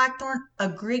of the Blackthorn, a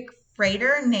Greek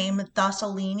freighter named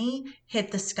Thessaloniki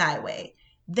hit the Skyway.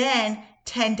 Then,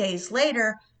 10 days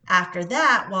later, after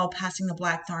that, while passing the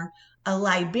Blackthorn, a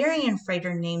Liberian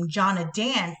freighter named John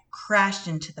Adan crashed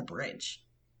into the bridge.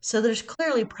 So there's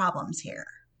clearly problems here.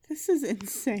 This is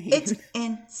insane. It's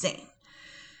insane.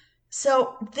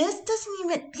 So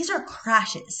these are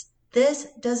crashes. This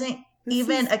doesn't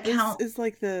account. This is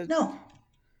like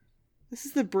This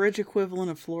is the bridge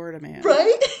equivalent of Florida Man.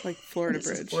 Right? Like Florida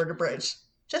Bridge. Is Florida Bridge.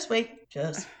 Just wait.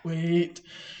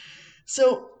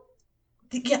 So,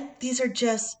 these are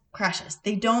just crashes.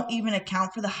 They don't even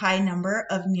account for the high number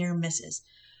of near misses.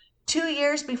 2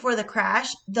 years before the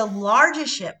crash, the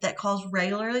largest ship that calls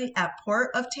regularly at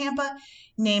Port of Tampa,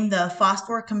 named the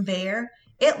Phosphor Conveyor,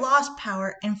 it lost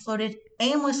power and floated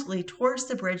aimlessly towards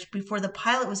the bridge before the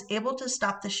pilot was able to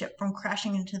stop the ship from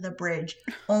crashing into the bridge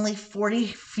only 40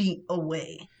 feet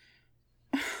away.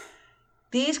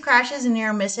 These crashes and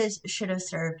near misses should have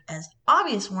served as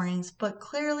obvious warnings, but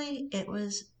clearly it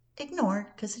was ignored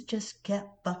because it just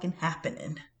kept fucking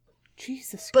happening.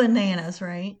 Jesus. Bananas,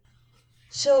 right?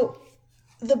 So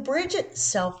the bridge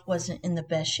itself wasn't in the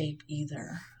best shape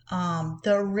either.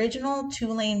 The original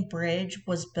 2-lane bridge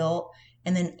was built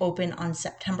and then opened on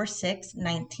September 6,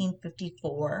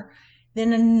 1954.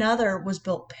 Then another was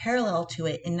built parallel to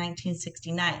it in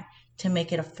 1969 to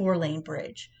make it a 4-lane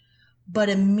bridge. But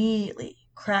immediately,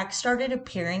 cracks started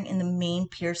appearing in the main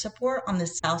pier support on the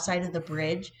south side of the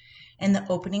bridge, and the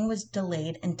opening was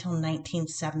delayed until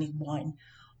 1971,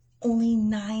 only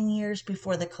 9 years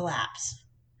before the collapse.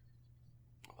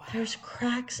 Wow. There's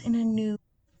cracks in a new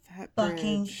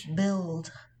fucking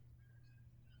build.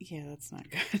 Yeah, that's not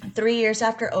good. 3 years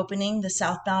after opening the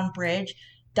southbound bridge,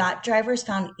 DOT drivers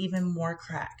found even more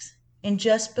cracks. And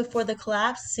just before the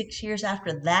collapse, 6 years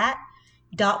after that,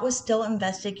 DOT was still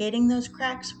investigating those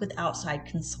cracks with outside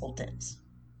consultants.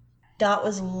 DOT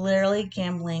was literally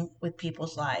gambling with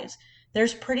people's lives.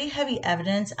 There's pretty heavy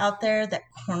evidence out there that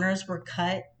corners were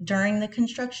cut during the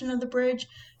construction of the bridge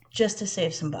just to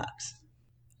save some bucks.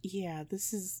 Yeah,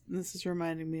 this is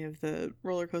reminding me of the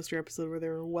roller coaster episode where they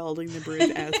were welding the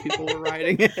bridge as people were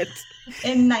riding it.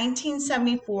 In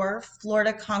 1974,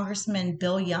 Florida Congressman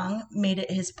Bill Young made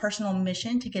it his personal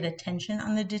mission to get attention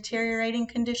on the deteriorating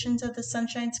conditions of the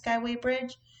Sunshine Skyway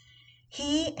Bridge.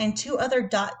 He and 2 other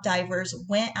DOT divers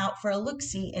went out for a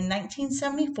look-see in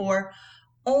 1974,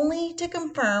 only to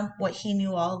confirm what he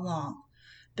knew all along.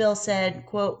 Bill said,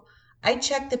 quote, "I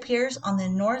checked the piers on the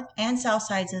north and south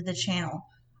sides of the channel.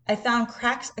 I found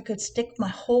cracks I could stick my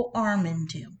whole arm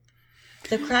into.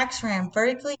 The cracks ran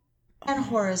vertically and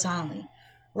horizontally,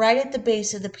 right at the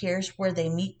base of the piers where they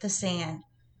meet the sand.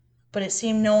 but it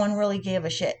seemed no one really gave a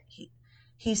shit.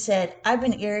 He said, I've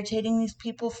been irritating these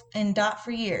people in DOT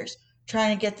for years,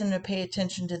 trying to get them to pay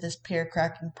attention to this pier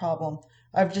cracking problem.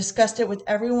 I've discussed it with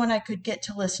everyone I could get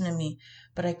to listen to me,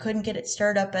 but I couldn't get it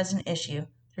stirred up as an issue.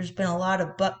 There's been a lot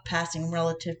of buck passing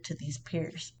relative to these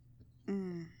piers.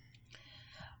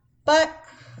 But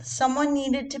someone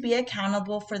needed to be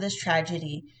accountable for this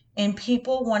tragedy, and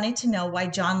people wanted to know why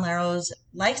John Laro's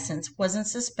license wasn't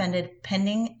suspended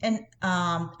pending an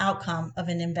outcome of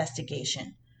an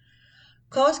investigation.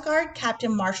 Coast Guard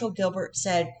Captain Marshall Gilbert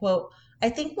said, quote, I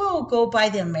think we'll go by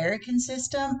the American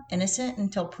system, innocent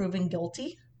until proven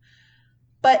guilty.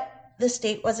 But the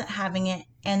state wasn't having it,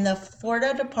 and the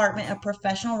Florida Department of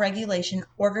Professional Regulation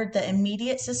ordered the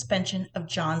immediate suspension of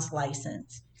John's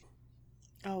license.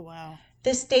 Oh, wow.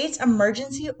 The state's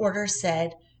emergency order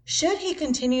said, should he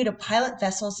continue to pilot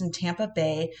vessels in Tampa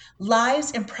Bay,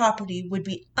 lives and property would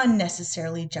be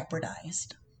unnecessarily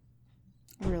jeopardized.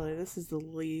 Really? This is the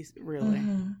least, really.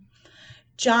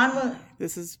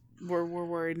 We're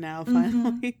worried now,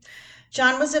 finally.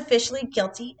 John was officially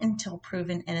guilty until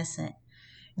proven innocent.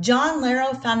 John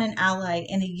Laro found an ally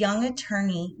in a young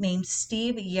attorney named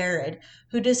Steve Yared,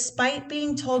 who, despite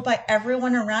being told by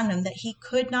everyone around him that he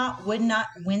would not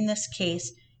win this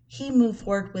case, he moved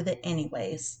forward with it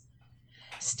anyways.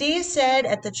 Steve said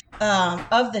at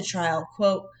of the trial,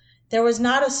 quote, there was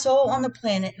not a soul on the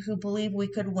planet who believed we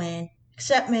could win,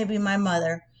 except maybe my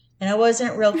mother, and I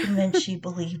wasn't real convinced she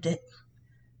believed it.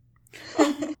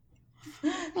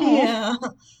 Yeah.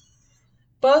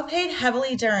 Both paid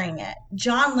heavily during it.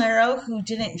 John Laro, who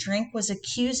didn't drink, was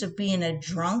accused of being a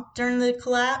drunk during the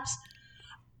collapse,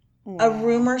 a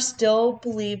rumor still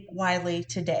believed widely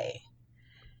today.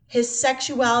 His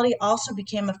sexuality also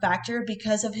became a factor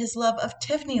because of his love of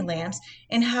Tiffany lamps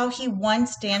and how he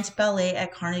once danced ballet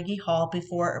at Carnegie Hall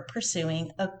before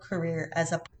pursuing a career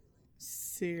as a...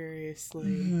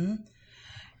 Seriously.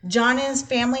 John and his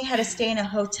family had to stay in a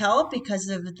hotel because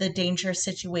of the dangerous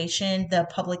situation the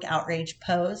public outrage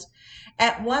posed.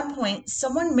 At one point,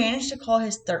 someone managed to call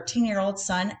his 13-year-old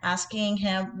son, asking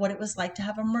him what it was like to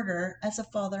have a murderer as a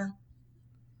father.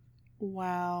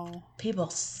 Wow. People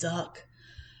suck.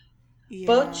 Yeah.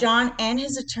 Both John and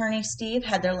his attorney, Steve,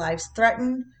 had their lives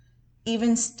threatened.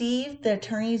 Even Steve, the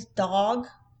attorney's dog,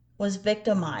 was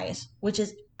victimized, which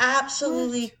is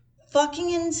absolutely fucking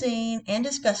insane and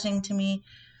disgusting to me.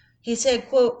 He said,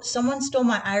 quote, someone stole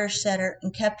my Irish setter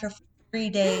and kept her for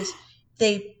 3 days.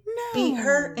 They beat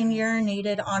her and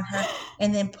urinated on her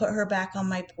and then put her back on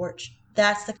my porch.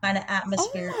 That's the kind of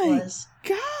atmosphere it was.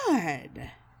 God.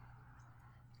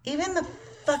 Even the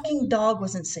fucking dog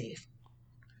wasn't safe.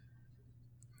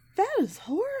 That is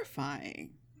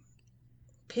horrifying.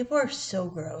 People are so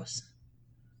gross.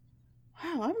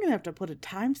 Wow, I'm going to have to put a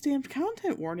time-stamped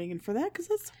content warning in for that because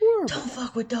that's horrible. Don't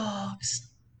fuck with dogs.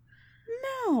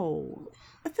 No.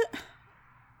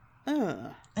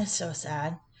 It's so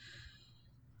sad.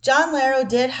 John Laro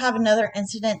did have another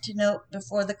incident to note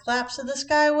before the collapse of the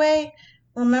Skyway.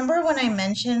 Remember when I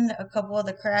mentioned a couple of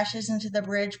the crashes into the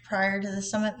bridge prior to the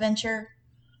Summit venture?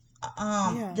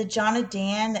 The John and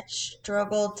Dan that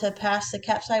struggled to pass the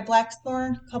capsized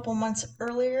Blackthorn a couple months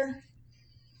earlier.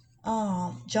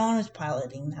 John was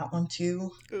piloting that one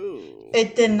too. Ooh.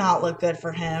 It did not look good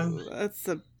for him. That's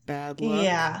a bad look.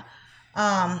 Yeah.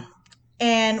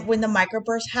 And when the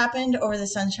microburst happened over the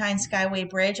Sunshine Skyway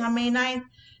Bridge on May 9th,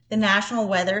 the National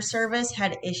Weather Service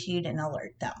had issued an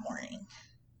alert that morning.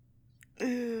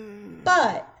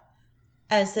 But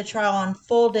as the trial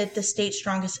unfolded, the state's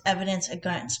strongest evidence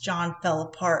against John fell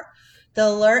apart. The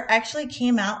alert actually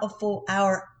came out a full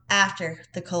hour after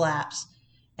the collapse,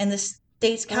 and the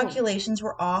state's calculations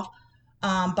were off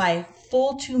by a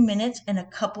full 2 minutes and a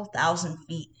couple thousand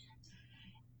feet.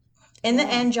 In the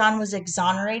end, John was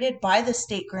exonerated by the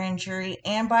state grand jury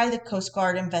and by the Coast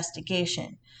Guard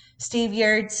investigation. Steve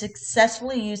Yared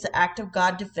successfully used the act of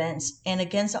God defense, and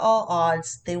against all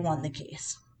odds, they won the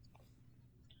case.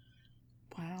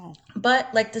 Wow.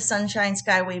 But like the Sunshine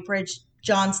Skyway Bridge,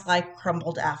 John's life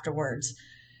crumbled afterwards.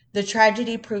 The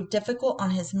tragedy proved difficult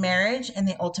on his marriage, and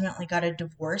they ultimately got a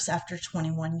divorce after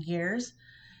 21 years.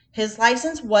 His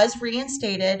license was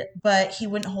reinstated, but he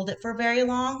wouldn't hold it for very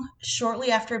long. Shortly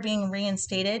after being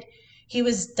reinstated, he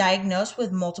was diagnosed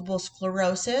with multiple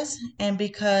sclerosis, and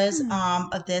because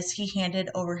of this, he handed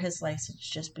over his license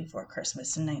just before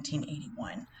Christmas in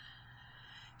 1981.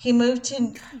 He moved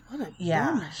to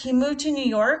He moved to New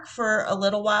York for a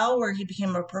little while, where he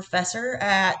became a professor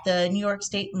at the New York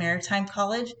State Maritime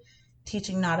College,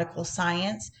 teaching nautical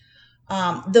science.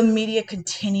 The media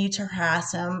continued to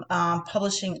harass him,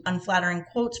 publishing unflattering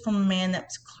quotes from a man that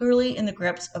was clearly in the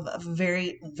grips of a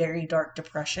very, very dark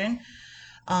depression,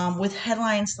 with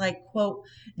headlines like, quote,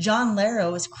 John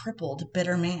Laro is crippled,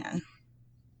 bitter man.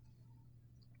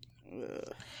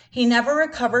 He never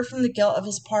recovered from the guilt of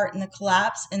his part in the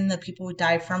collapse and the people who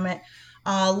died from it.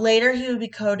 Later, he would be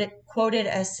quoted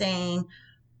as saying,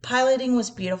 piloting was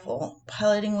beautiful,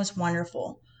 piloting was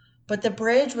wonderful, but the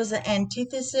bridge was the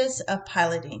antithesis of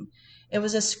piloting. It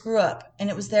was a screw-up, and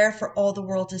it was there for all the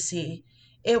world to see.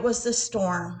 It was the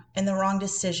storm and the wrong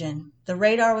decision. The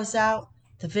radar was out,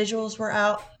 the visuals were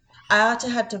out. I ought to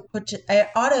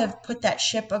have put that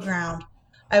ship aground.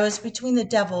 I was between the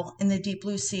devil and the deep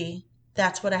blue sea.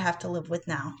 That's what I have to live with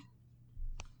now.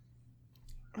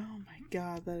 Oh my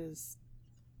God, that is...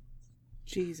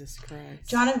 Jesus Christ.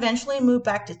 John eventually moved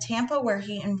back to Tampa, where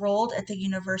he enrolled at the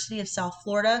University of South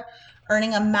Florida,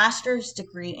 earning a master's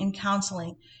degree in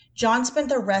counseling. John spent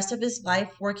the rest of his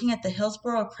life working at the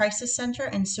Hillsborough Crisis Center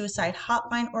and suicide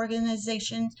hotline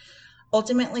organizations,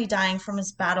 ultimately dying from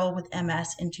his battle with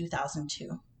MS in 2002.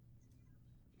 God,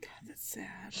 that's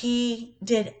sad. He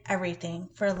did everything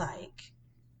for,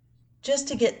 just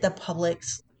to get the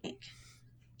public's,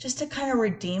 just to kind of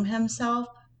redeem himself.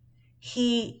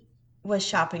 He was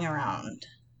shopping around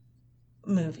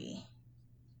movie.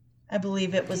 I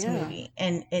believe it was movie,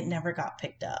 and it never got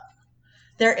picked up.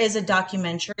 There is a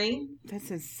documentary. That's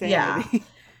insane. Yeah.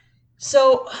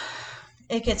 So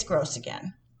it gets gross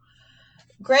again.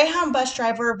 Greyhound bus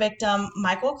driver victim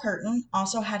Michael Curtin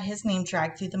also had his name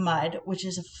dragged through the mud, which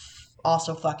is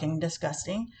also fucking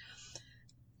disgusting.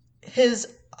 His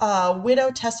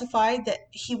widow testified that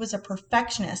he was a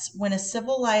perfectionist when a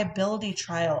civil liability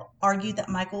trial argued that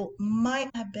Michael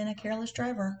might have been a careless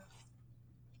driver.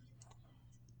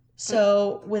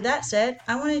 So, with that said,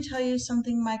 I want to tell you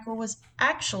something Michael was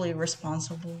actually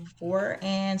responsible for,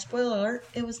 and spoiler alert,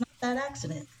 it was not that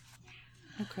accident.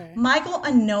 Okay. Michael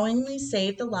unknowingly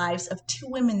saved the lives of 2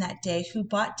 women that day who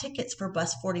bought tickets for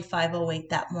bus 4508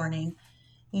 that morning.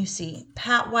 You see,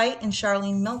 Pat White and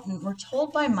Charlene Milton were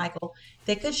told by Michael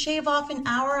they could shave off an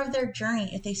hour of their journey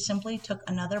if they simply took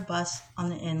another bus on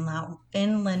the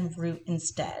inland route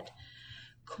instead.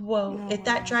 Quote, if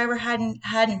that driver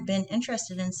hadn't been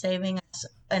interested in saving us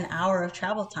an hour of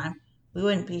travel time, we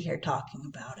wouldn't be here talking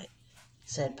about it,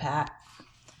 said Pat.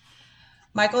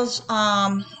 Michael's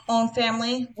own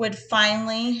family would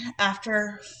finally,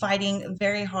 after fighting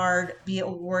very hard, be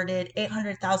awarded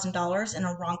 $800,000 in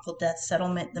a wrongful death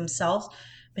settlement themselves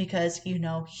because,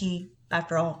 he,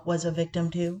 after all, was a victim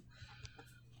too.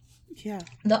 Yeah.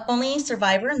 The only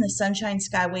survivor in the Sunshine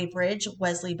Skyway Bridge,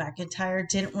 Wesley McIntyre,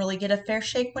 didn't really get a fair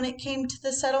shake when it came to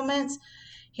the settlements.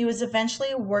 He was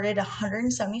eventually awarded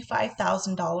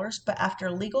 $175,000, but after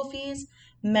legal fees,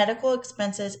 medical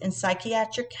expenses, and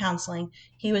psychiatric counseling,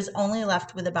 he was only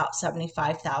left with about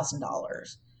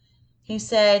 $75,000. He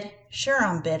said, sure,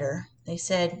 I'm bitter. They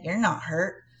said, you're not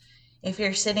hurt. If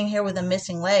you're sitting here with a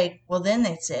missing leg, well, then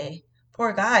they'd say,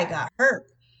 poor guy got hurt.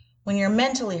 When you're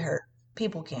mentally hurt,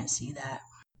 people can't see that.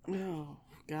 Oh,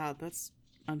 God, that's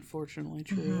unfortunately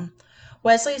true. Mm-hmm.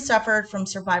 Wesley suffered from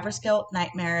survivor's guilt,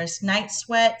 nightmares, night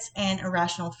sweats, and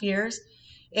irrational fears.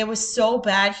 It was so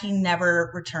bad he never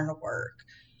returned to work.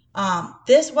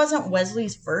 This wasn't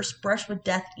Wesley's first brush with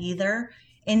death either.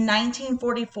 In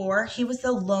 1944, he was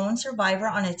the lone survivor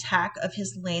on attack of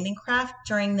his landing craft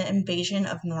during the invasion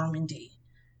of Normandy.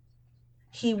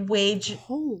 He wagered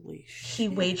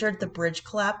the bridge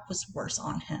collapse was worse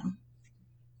on him.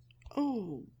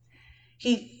 Oh.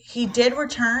 He did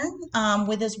return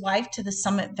with his wife to the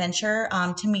Summit Venture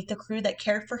to meet the crew that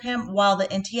cared for him while the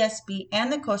NTSB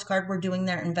and the Coast Guard were doing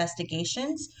their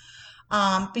investigations.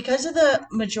 Because of the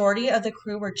majority of the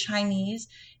crew were Chinese,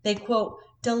 they, quote,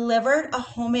 delivered a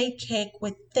homemade cake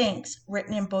with thanks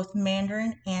written in both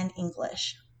Mandarin and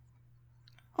English.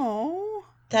 Oh.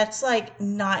 That's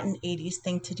not an 80s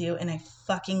thing to do, and I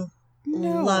fucking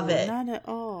love it. Not at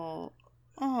all.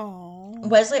 Oh.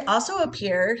 Wesley also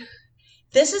appeared.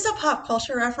 This is a pop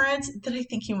culture reference that I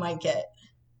think you might get.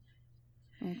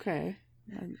 Okay.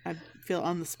 I feel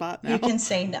on the spot now. You can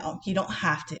say no. You don't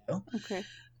have to. Okay.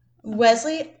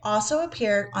 Wesley also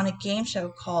appeared on a game show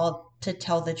called To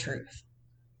Tell the Truth.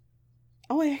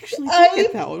 Oh, I actually did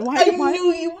get that one. Why?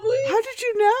 Knew you would. How did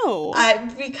you know?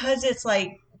 Because it's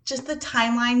just the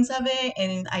timelines of it,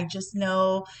 and I just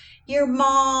know your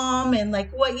mom and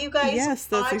what you guys Yes,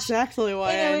 that's watch. exactly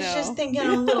why and I was know. just thinking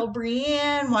of little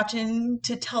Brienne watching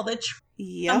To Tell the Truth.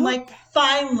 Yep. I'm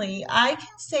finally, I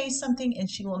can say something and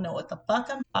she will know what the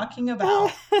fuck I'm talking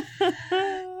about.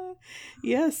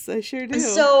 Yes, I sure do.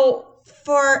 So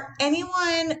for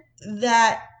anyone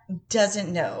that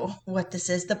doesn't know what this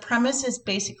is, the premise is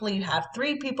basically you have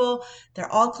three people.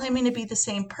 They're all claiming to be the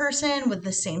same person with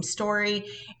the same story.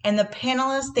 And the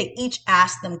panelists, they each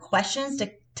ask them questions to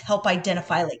help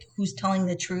identify like who's telling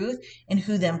the truth and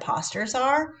who the imposters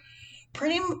are.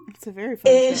 It's a very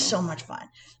fun show. It is so much fun.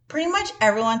 Pretty much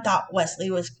everyone thought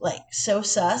Wesley was like so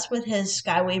sus with his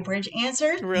Skyway Bridge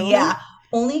answers. Really? Yeah.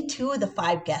 Only 2 of the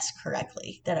 5 guessed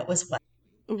correctly that it was Wesley.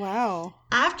 Wow.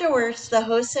 Afterwards, the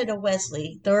host said to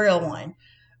Wesley, the real one,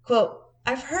 quote,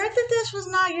 "I've heard that this was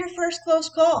not your first close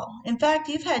call. In fact,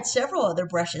 you've had several other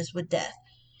brushes with death."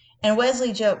 And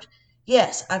Wesley joked,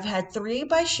 "Yes, I've had 3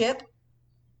 by ship,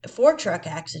 4 truck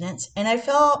accidents, and I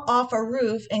fell off a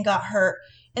roof and got hurt.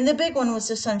 And the big one was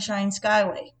the Sunshine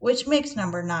Skyway, which makes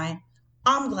number 9.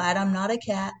 I'm glad I'm not a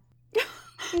cat."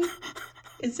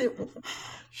 Is it?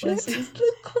 Wesley's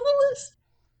the coolest.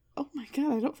 Oh my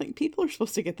god, I don't think people are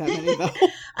supposed to get that many though.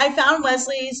 I found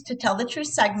Wesley's To Tell the Truth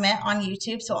segment on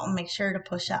YouTube, so I'll make sure to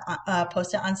post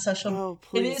it on social. Oh,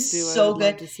 please it is do. so I would good.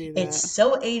 love to see that. It's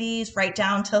so 80s, right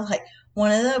down to like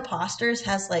one of the imposters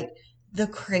has like the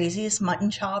craziest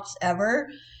mutton chops ever,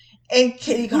 and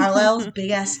Kitty Carlisle's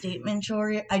big ass statement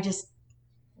jewelry.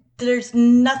 There's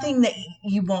nothing that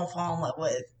you won't fall in love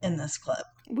with in this clip.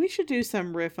 We should do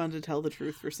some riff on To Tell the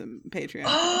Truth for some Patreon.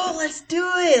 Oh, let's do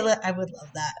it. I would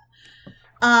love that.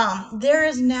 There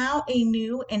is now a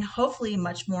new and hopefully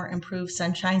much more improved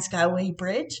Sunshine Skyway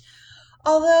Bridge,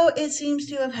 although it seems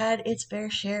to have had its fair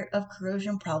share of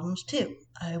corrosion problems too.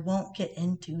 I won't get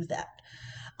into that.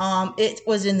 It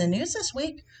was in the news this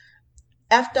week.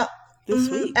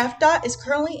 FDOT is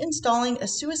currently installing a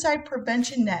suicide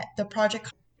prevention net. The project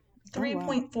cost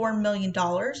 $3.4 million.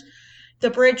 The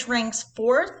bridge ranks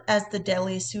 4th as the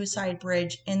deadliest suicide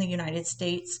bridge in the United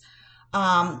States.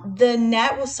 The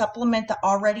net will supplement the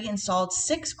already installed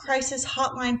 6 crisis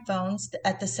hotline phones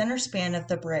at the center span of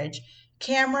the bridge,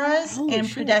 cameras,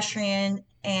 pedestrian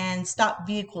and stop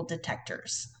vehicle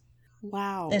detectors.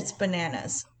 Wow. It's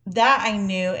bananas. That I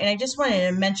knew, and I just wanted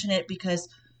to mention it because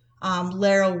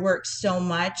Lara works so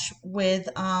much with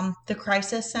the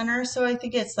crisis center, so I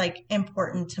think it's like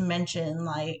important to mention.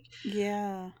 Like,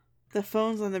 yeah, the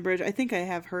phones on the bridge. I think I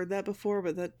have heard that before,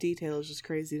 but that detail is just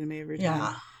crazy to me every time.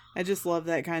 Yeah. I just love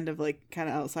that kind of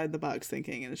outside the box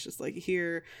thinking, and it's just like,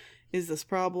 here is this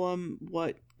problem.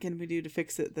 What can we do to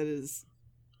fix it that is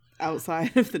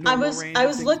outside of the normal range? I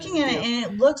was looking at it, and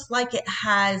it looks like it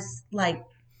has like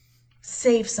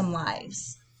saved some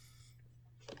lives.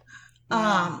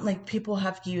 Yeah. Like people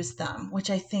have used them, which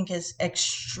I think is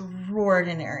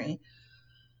extraordinary.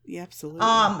 Yeah,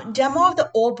 absolutely. Demo of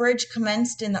the old bridge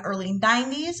commenced in the early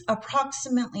 90s.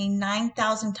 Approximately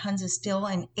 9,000 tons of steel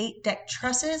and 8 deck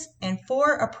trusses and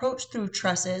 4 approach through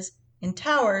trusses and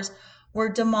towers were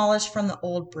demolished from the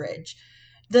old bridge.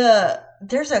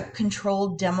 There's a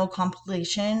controlled demo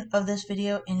compilation of this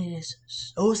video, and it is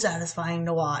so satisfying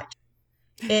to watch.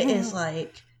 It is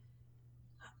like,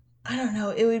 I don't know,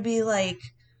 it would be like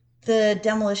the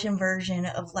demolition version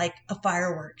of like a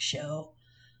fireworks show.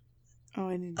 Oh,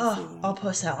 I need to see that. I'll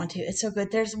post that one too. It's so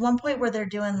good. There's one point where they're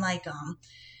doing like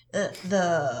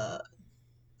the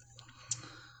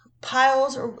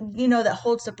piles, or that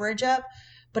holds the bridge up,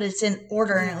 but it's in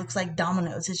order and it looks like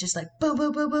dominoes. It's just like boom,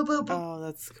 boom, boom, boom, boom, boom. Oh,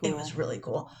 that's cool. It was really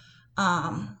cool.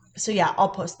 So yeah, I'll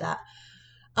post that.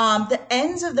 The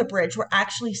ends of the bridge were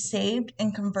actually saved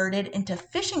and converted into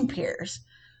fishing piers,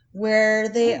 where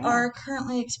they are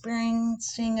currently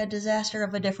experiencing a disaster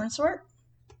of a different sort.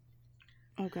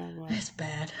 Oh god, what? It's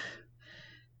bad.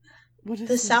 What is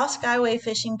The it? South Skyway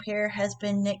Fishing Pier has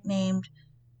been nicknamed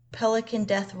Pelican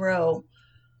Death Row,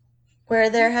 where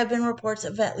there have been reports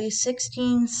of at least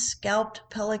 16 scalped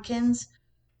pelicans,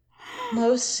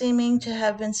 most seeming to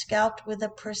have been scalped with a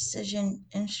precision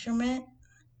instrument.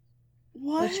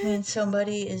 What? Which means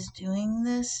somebody is doing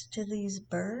this to these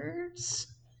birds?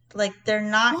 Like, they're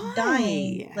not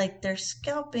dying. Like, they're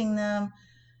scalping them,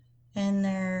 and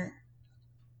their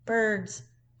birds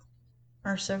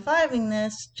are surviving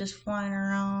this, just flying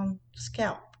around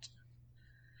scalped.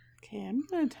 Okay, I'm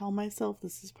going to tell myself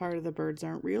this is part of the birds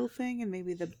aren't real thing, and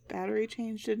maybe the battery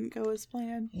change didn't go as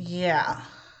planned. Yeah.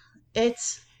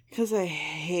 It's... Because I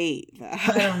hate that.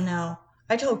 I don't know.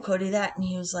 I told Cody that, and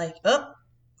he was like, oh,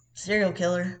 serial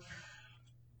killer.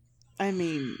 I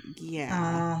mean,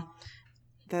 yeah.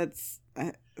 That's...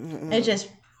 That's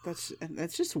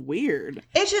just weird.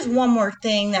 It's just one more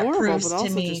thing that Horrible, proves but to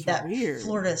also me just that weird.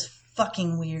 Florida's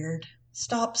fucking weird.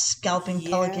 Stop scalping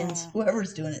pelicans.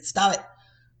 Whoever's doing it, stop it.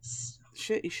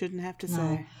 Shit you shouldn't have to No.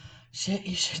 say. Shit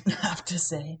you shouldn't have to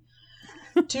say.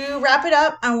 To wrap it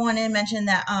up, I want to mention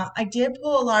that I did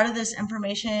pull a lot of this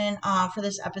information for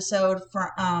this episode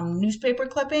from newspaper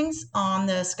clippings on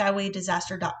the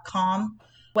skywaydisaster.com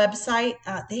website.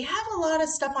 They have a lot of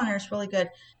stuff on there. It's really good.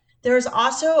 There's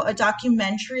also a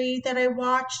documentary that I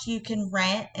watched. You can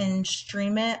rent and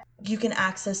stream it. You can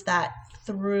access that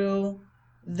through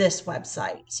this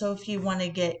website. So if you want to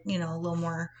get, a little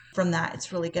more from that,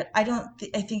 it's really good. I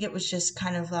think it was just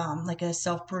kind of like a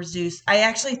self-produced. I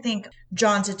actually think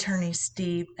John's attorney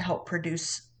Steve helped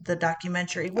produce the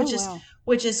documentary, which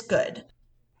is good.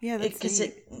 Yeah, because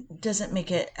it doesn't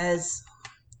make it as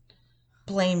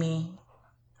blamey.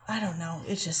 I don't know.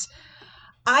 It's just,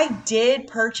 I did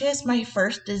purchase my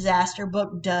first disaster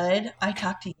book, Dud. I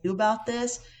talked to you about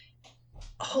this.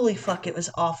 Holy fuck, it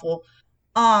was awful.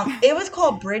 It was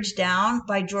called Bridge Down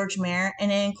by George Mayer,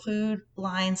 and it include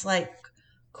lines like,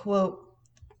 quote,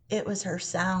 "It was her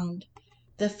sound,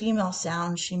 the female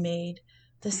sound she made,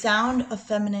 the sound of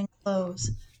feminine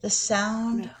clothes, the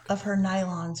sound of her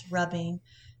nylons rubbing,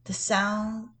 the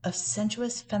sound of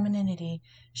sensuous femininity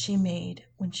she made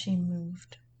when she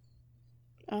moved."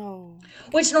 Oh.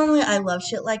 Which normally I love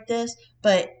shit like this,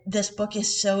 but this book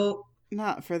is so...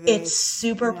 Not for this. It's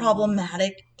super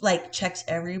problematic, like checks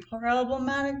every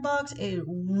problematic box. It's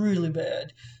really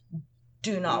bad.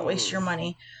 Do not waste your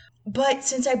money. But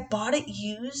since I bought it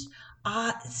used,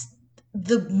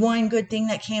 the one good thing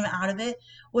that came out of it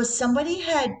was somebody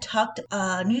had tucked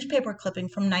a newspaper clipping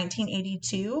from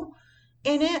 1982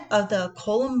 in it of the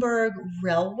Kolenberg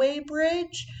Railway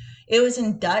Bridge. It was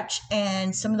in Dutch,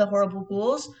 and some of the horrible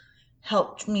ghouls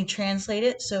helped me translate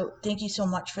it. So thank you so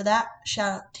much for that.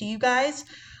 Shout out to you guys.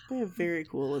 We have very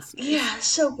cool listeners. Yeah,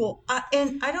 so cool.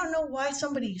 And I don't know why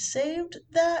somebody saved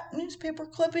that newspaper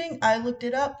clipping. I looked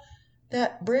it up.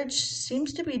 That bridge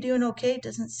seems to be doing okay. It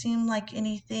doesn't seem like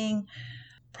anything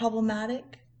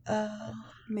problematic.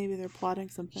 Maybe they're plotting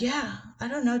something. Yeah, I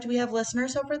don't know. Do we have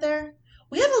listeners over there?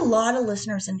 We have a lot of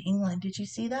listeners in England. Did you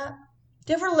see that?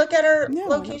 Did you ever look at our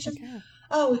location?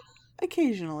 Oh,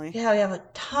 occasionally. Yeah, we have a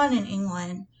ton in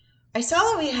England. I saw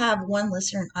that we have one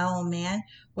listener in Isle of Man,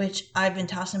 which I've been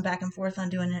tossing back and forth on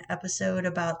doing an episode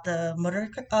about the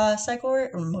motorcycle,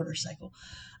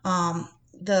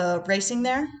 the racing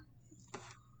there.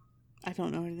 I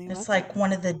don't know anything about It's like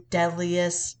one of the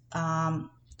deadliest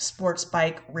sports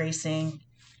bike racing.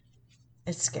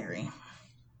 It's scary.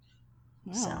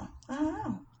 Wow. So, I don't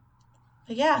know.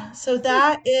 But yeah, so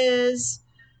that is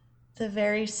the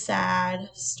very sad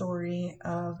story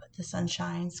of the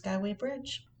Sunshine Skyway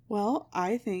Bridge. Well,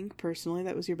 I think personally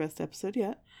that was your best episode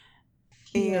yet.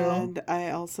 Yeah. And I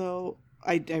also,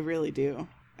 I really do.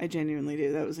 I genuinely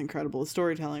do. That was incredible. The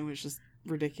storytelling was just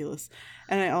ridiculous.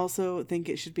 And I also think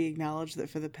it should be acknowledged that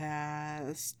for the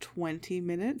past 20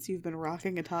 minutes you've been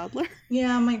rocking a toddler.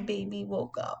 Yeah, my baby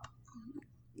woke up.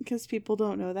 Because people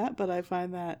don't know that, but I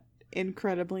find that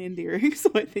incredibly endearing, so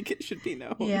I think it should be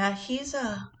known. Yeah,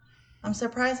 I'm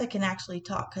surprised I can actually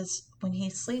talk, because when he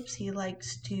sleeps, he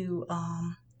likes to,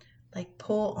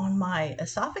 pull on my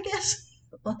esophagus.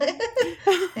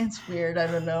 It's weird, I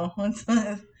don't know.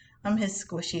 I'm his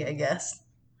squishy, I guess.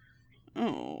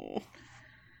 Oh.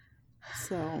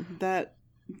 So,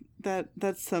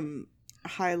 that's some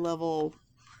high-level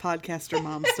podcaster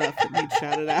mom stuff that needs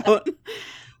shouted out.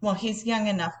 Well, he's young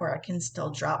enough where I can still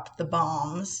drop the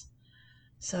bombs.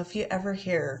 So if you ever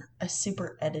hear a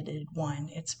super edited one,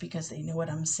 it's because they know what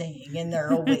I'm saying and they're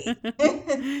awake.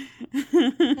 I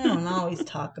don't always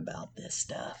talk about this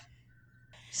stuff.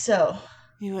 So.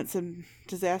 You want some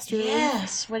disaster relief?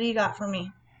 Yes. What do you got for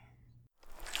me?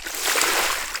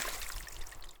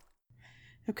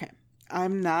 Okay.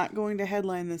 I'm not going to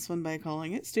headline this one by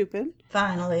calling it stupid.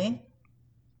 Finally.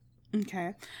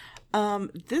 Okay.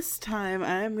 This time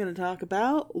I'm going to talk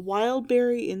about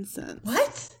wildberry incense.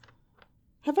 What?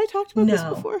 Have I talked about this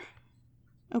before?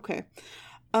 Okay.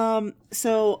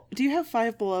 So do you have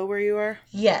Five Below where you are?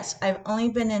 Yes. I've only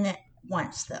been in it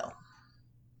once though.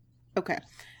 Okay.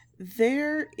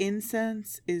 Their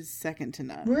incense is second to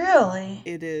none. Really?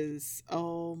 It is.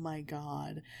 Oh my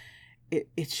God.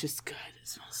 It's just good. It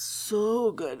smells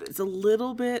so good. It's a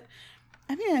little bit,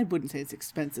 I mean, I wouldn't say it's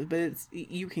expensive, but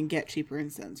you can get cheaper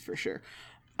incense for sure.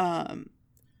 And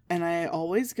I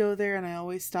always go there and I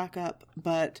always stock up,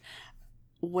 but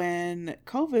when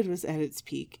COVID was at its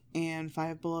peak and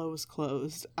Five Below was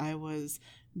closed, I was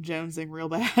jonesing real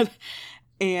bad.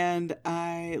 And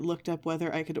I looked up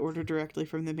whether I could order directly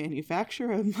from the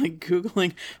manufacturer. I'm like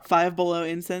Googling Five Below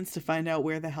incense to find out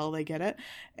where the hell they get it.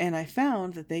 And I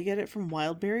found that they get it from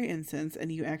Wildberry Incense,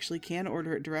 and you actually can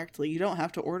order it directly. You don't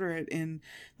have to order it in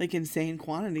like insane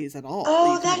quantities at all.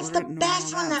 Oh, You can that's order the it in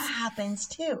best normal one that amounts. happens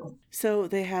too. So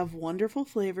they have wonderful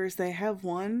flavors. They have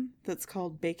one that's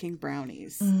called baking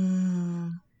brownies.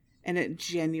 And it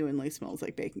genuinely smells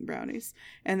like baking brownies.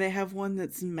 And they have one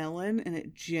that's melon, and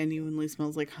it genuinely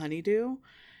smells like honeydew.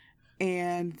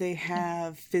 And they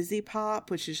have Fizzy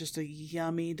Pop, which is just a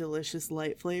yummy, delicious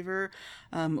light flavor.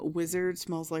 Wizard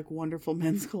smells like wonderful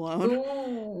men's cologne.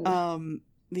 Ooh.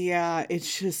 Yeah,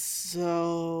 it's just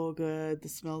so good. The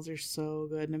smells are so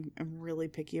good, and I'm really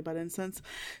picky about incense.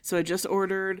 So I just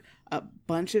ordered a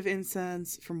bunch of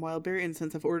incense from Wildberry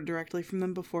Incense. I've ordered directly from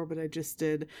them before, but I just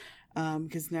did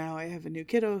because now I have a new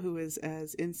kiddo who is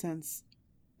as incense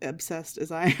obsessed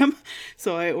as I am.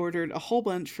 So I ordered a whole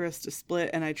bunch for us to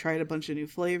split, and I tried a bunch of new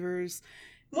flavors.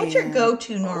 What's your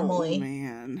go-to Oh normally?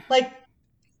 man, Like,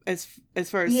 as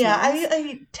far as yeah, smells?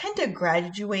 I tend to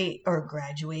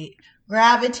gravitate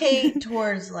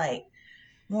towards like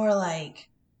more like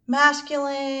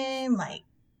masculine, like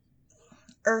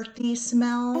earthy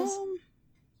smells.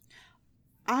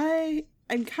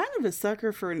 I'm kind of a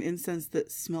sucker for an incense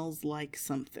that smells like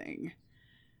something.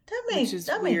 That which makes is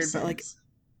that weird, makes but, sense.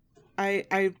 like,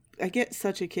 I get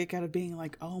such a kick out of being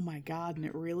like, oh my god, and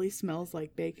it really smells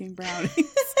like baking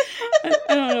brownies.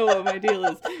 I don't know what my deal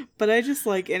is, but I just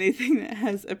like anything that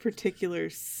has a particular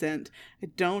scent. I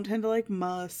don't tend to like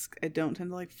musk. I don't tend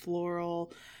to like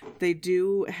floral. They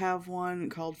do have one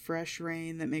called Fresh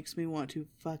Rain that makes me want to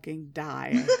fucking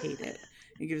die. I hate it.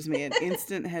 It gives me an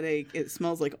instant headache. It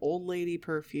smells like old lady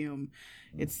perfume.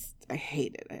 I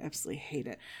hate it. I absolutely hate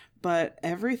it. But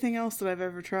everything else that I've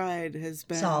ever tried has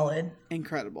been Solid.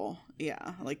 incredible.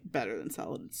 Yeah, like better than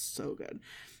solid. It's so good.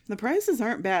 The prices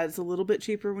aren't bad. It's a little bit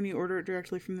cheaper when you order it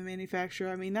directly from the manufacturer.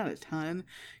 I mean, not a ton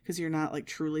because you're not like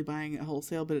truly buying it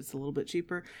wholesale, but it's a little bit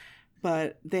cheaper.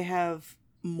 But they have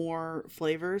more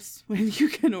flavors when you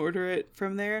can order it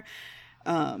from there.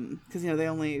 Because, they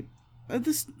only...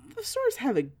 The stores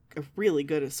have a really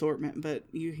good assortment, but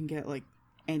you can get like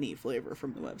any flavor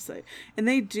from the website. And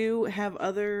they do have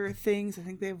other things. I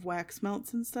think they have wax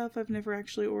melts and stuff I've never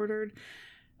actually ordered.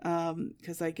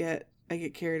 Because I get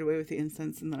carried away with the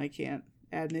incense and then I can't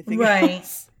add anything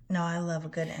else. No, I love a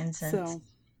good incense. So,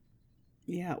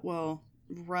 yeah, well,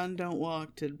 run, don't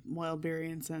walk to Wildberry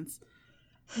Incense.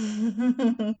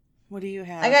 What do you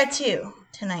have? I got 2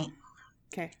 tonight.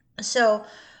 Okay. So,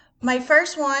 my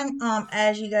first one,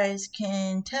 as you guys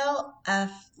can tell,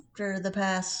 after the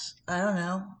past, I don't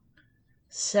know,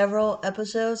 several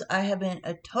episodes, I have been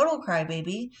a total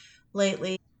crybaby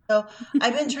lately. So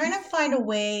I've been trying to find a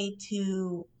way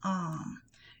to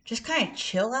just kind of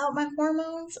chill out my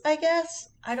hormones, I guess.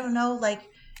 I don't know, like...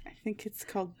 I think it's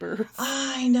called birth.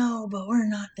 I know, but we're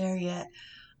not there yet.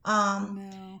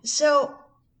 No. So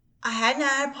I had an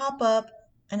ad pop up,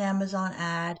 an Amazon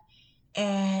ad,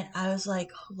 and I was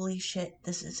like, holy shit,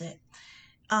 this is it.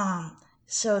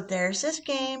 So there's this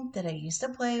game that I used to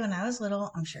play when I was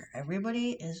little. I'm sure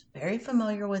everybody is very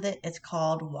familiar with it. It's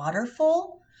called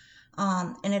Waterfall.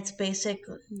 And it's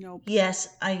basically... Nope. Yes,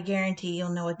 I guarantee you'll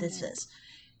know what this is.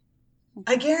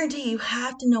 I guarantee you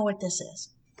have to know what this is.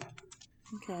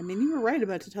 Okay, I mean, you were right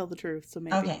about to tell the truth, so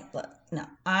maybe. Okay, look, no.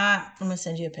 I'm going to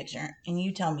send you a picture, and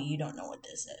you tell me you don't know what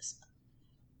this is.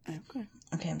 Okay.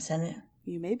 Okay, I'm sending it.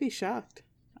 You may be shocked.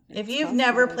 If It's you've possible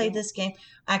never I played don't. this game,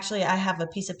 actually, I have a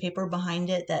piece of paper behind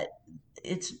it that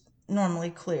it's normally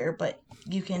clear, but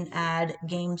you can add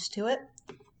games to it.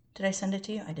 Did I send it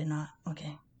to you? I did not.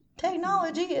 Okay.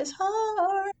 Technology is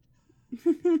hard.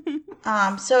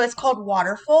 So it's called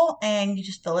Waterfall, and you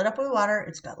just fill it up with water.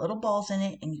 It's got little balls in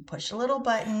it, and you push a little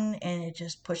button, and it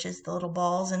just pushes the little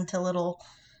balls into little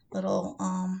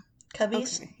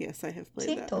cubbies. Okay, yes, I have played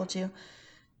See, that. told you.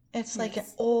 It's like an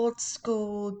Yes. old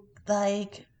school,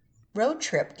 like, road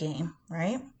trip game,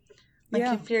 right? Like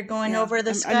Yeah, if you're going yeah. over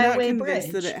the I'm not Skyway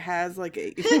convinced Bridge. that it has like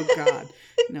a... Oh, God.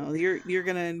 No, you're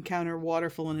going to encounter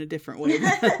Waterfall in a different way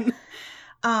then.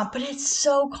 But it's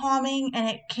so calming, and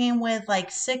it came with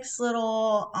like 6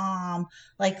 little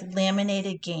like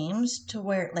laminated games to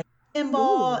where like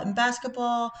pinball Ooh. and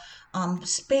basketball,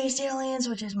 Space Aliens,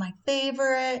 which is my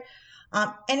favorite.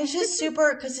 And it's just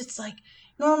super because it's like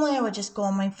normally I would just go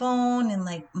on my phone and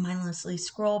like mindlessly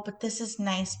scroll, but this is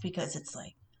nice because it's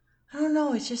like I don't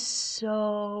know, it's just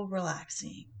so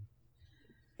relaxing.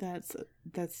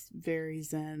 That's very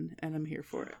zen, and I'm here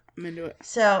for it. I'm into it.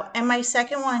 So, and my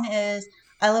second one is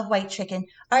I love white chicken.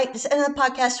 All right, this is the end of the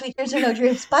podcast. Sweet dreams or no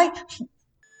dreams. Bye.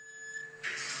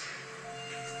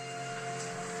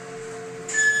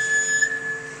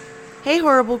 Hey,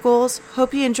 Horrible Ghouls.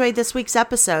 Hope you enjoyed this week's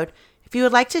episode. If you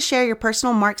would like to share your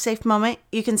personal MarkSafe moment,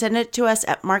 you can send it to us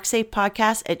at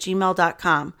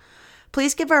marksafepodcast@gmail.com.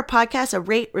 Please give our podcast a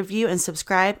rate, review, and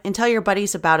subscribe, and tell your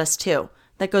buddies about us too.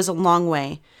 That goes a long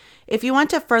way. If you want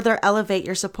to further elevate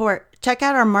your support, check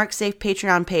out our MarkSafe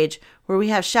Patreon page, where we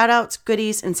have shoutouts,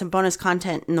 goodies, and some bonus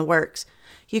content in the works.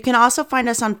 You can also find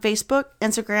us on Facebook,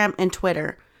 Instagram, and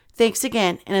Twitter. Thanks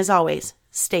again, and as always,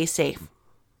 stay safe.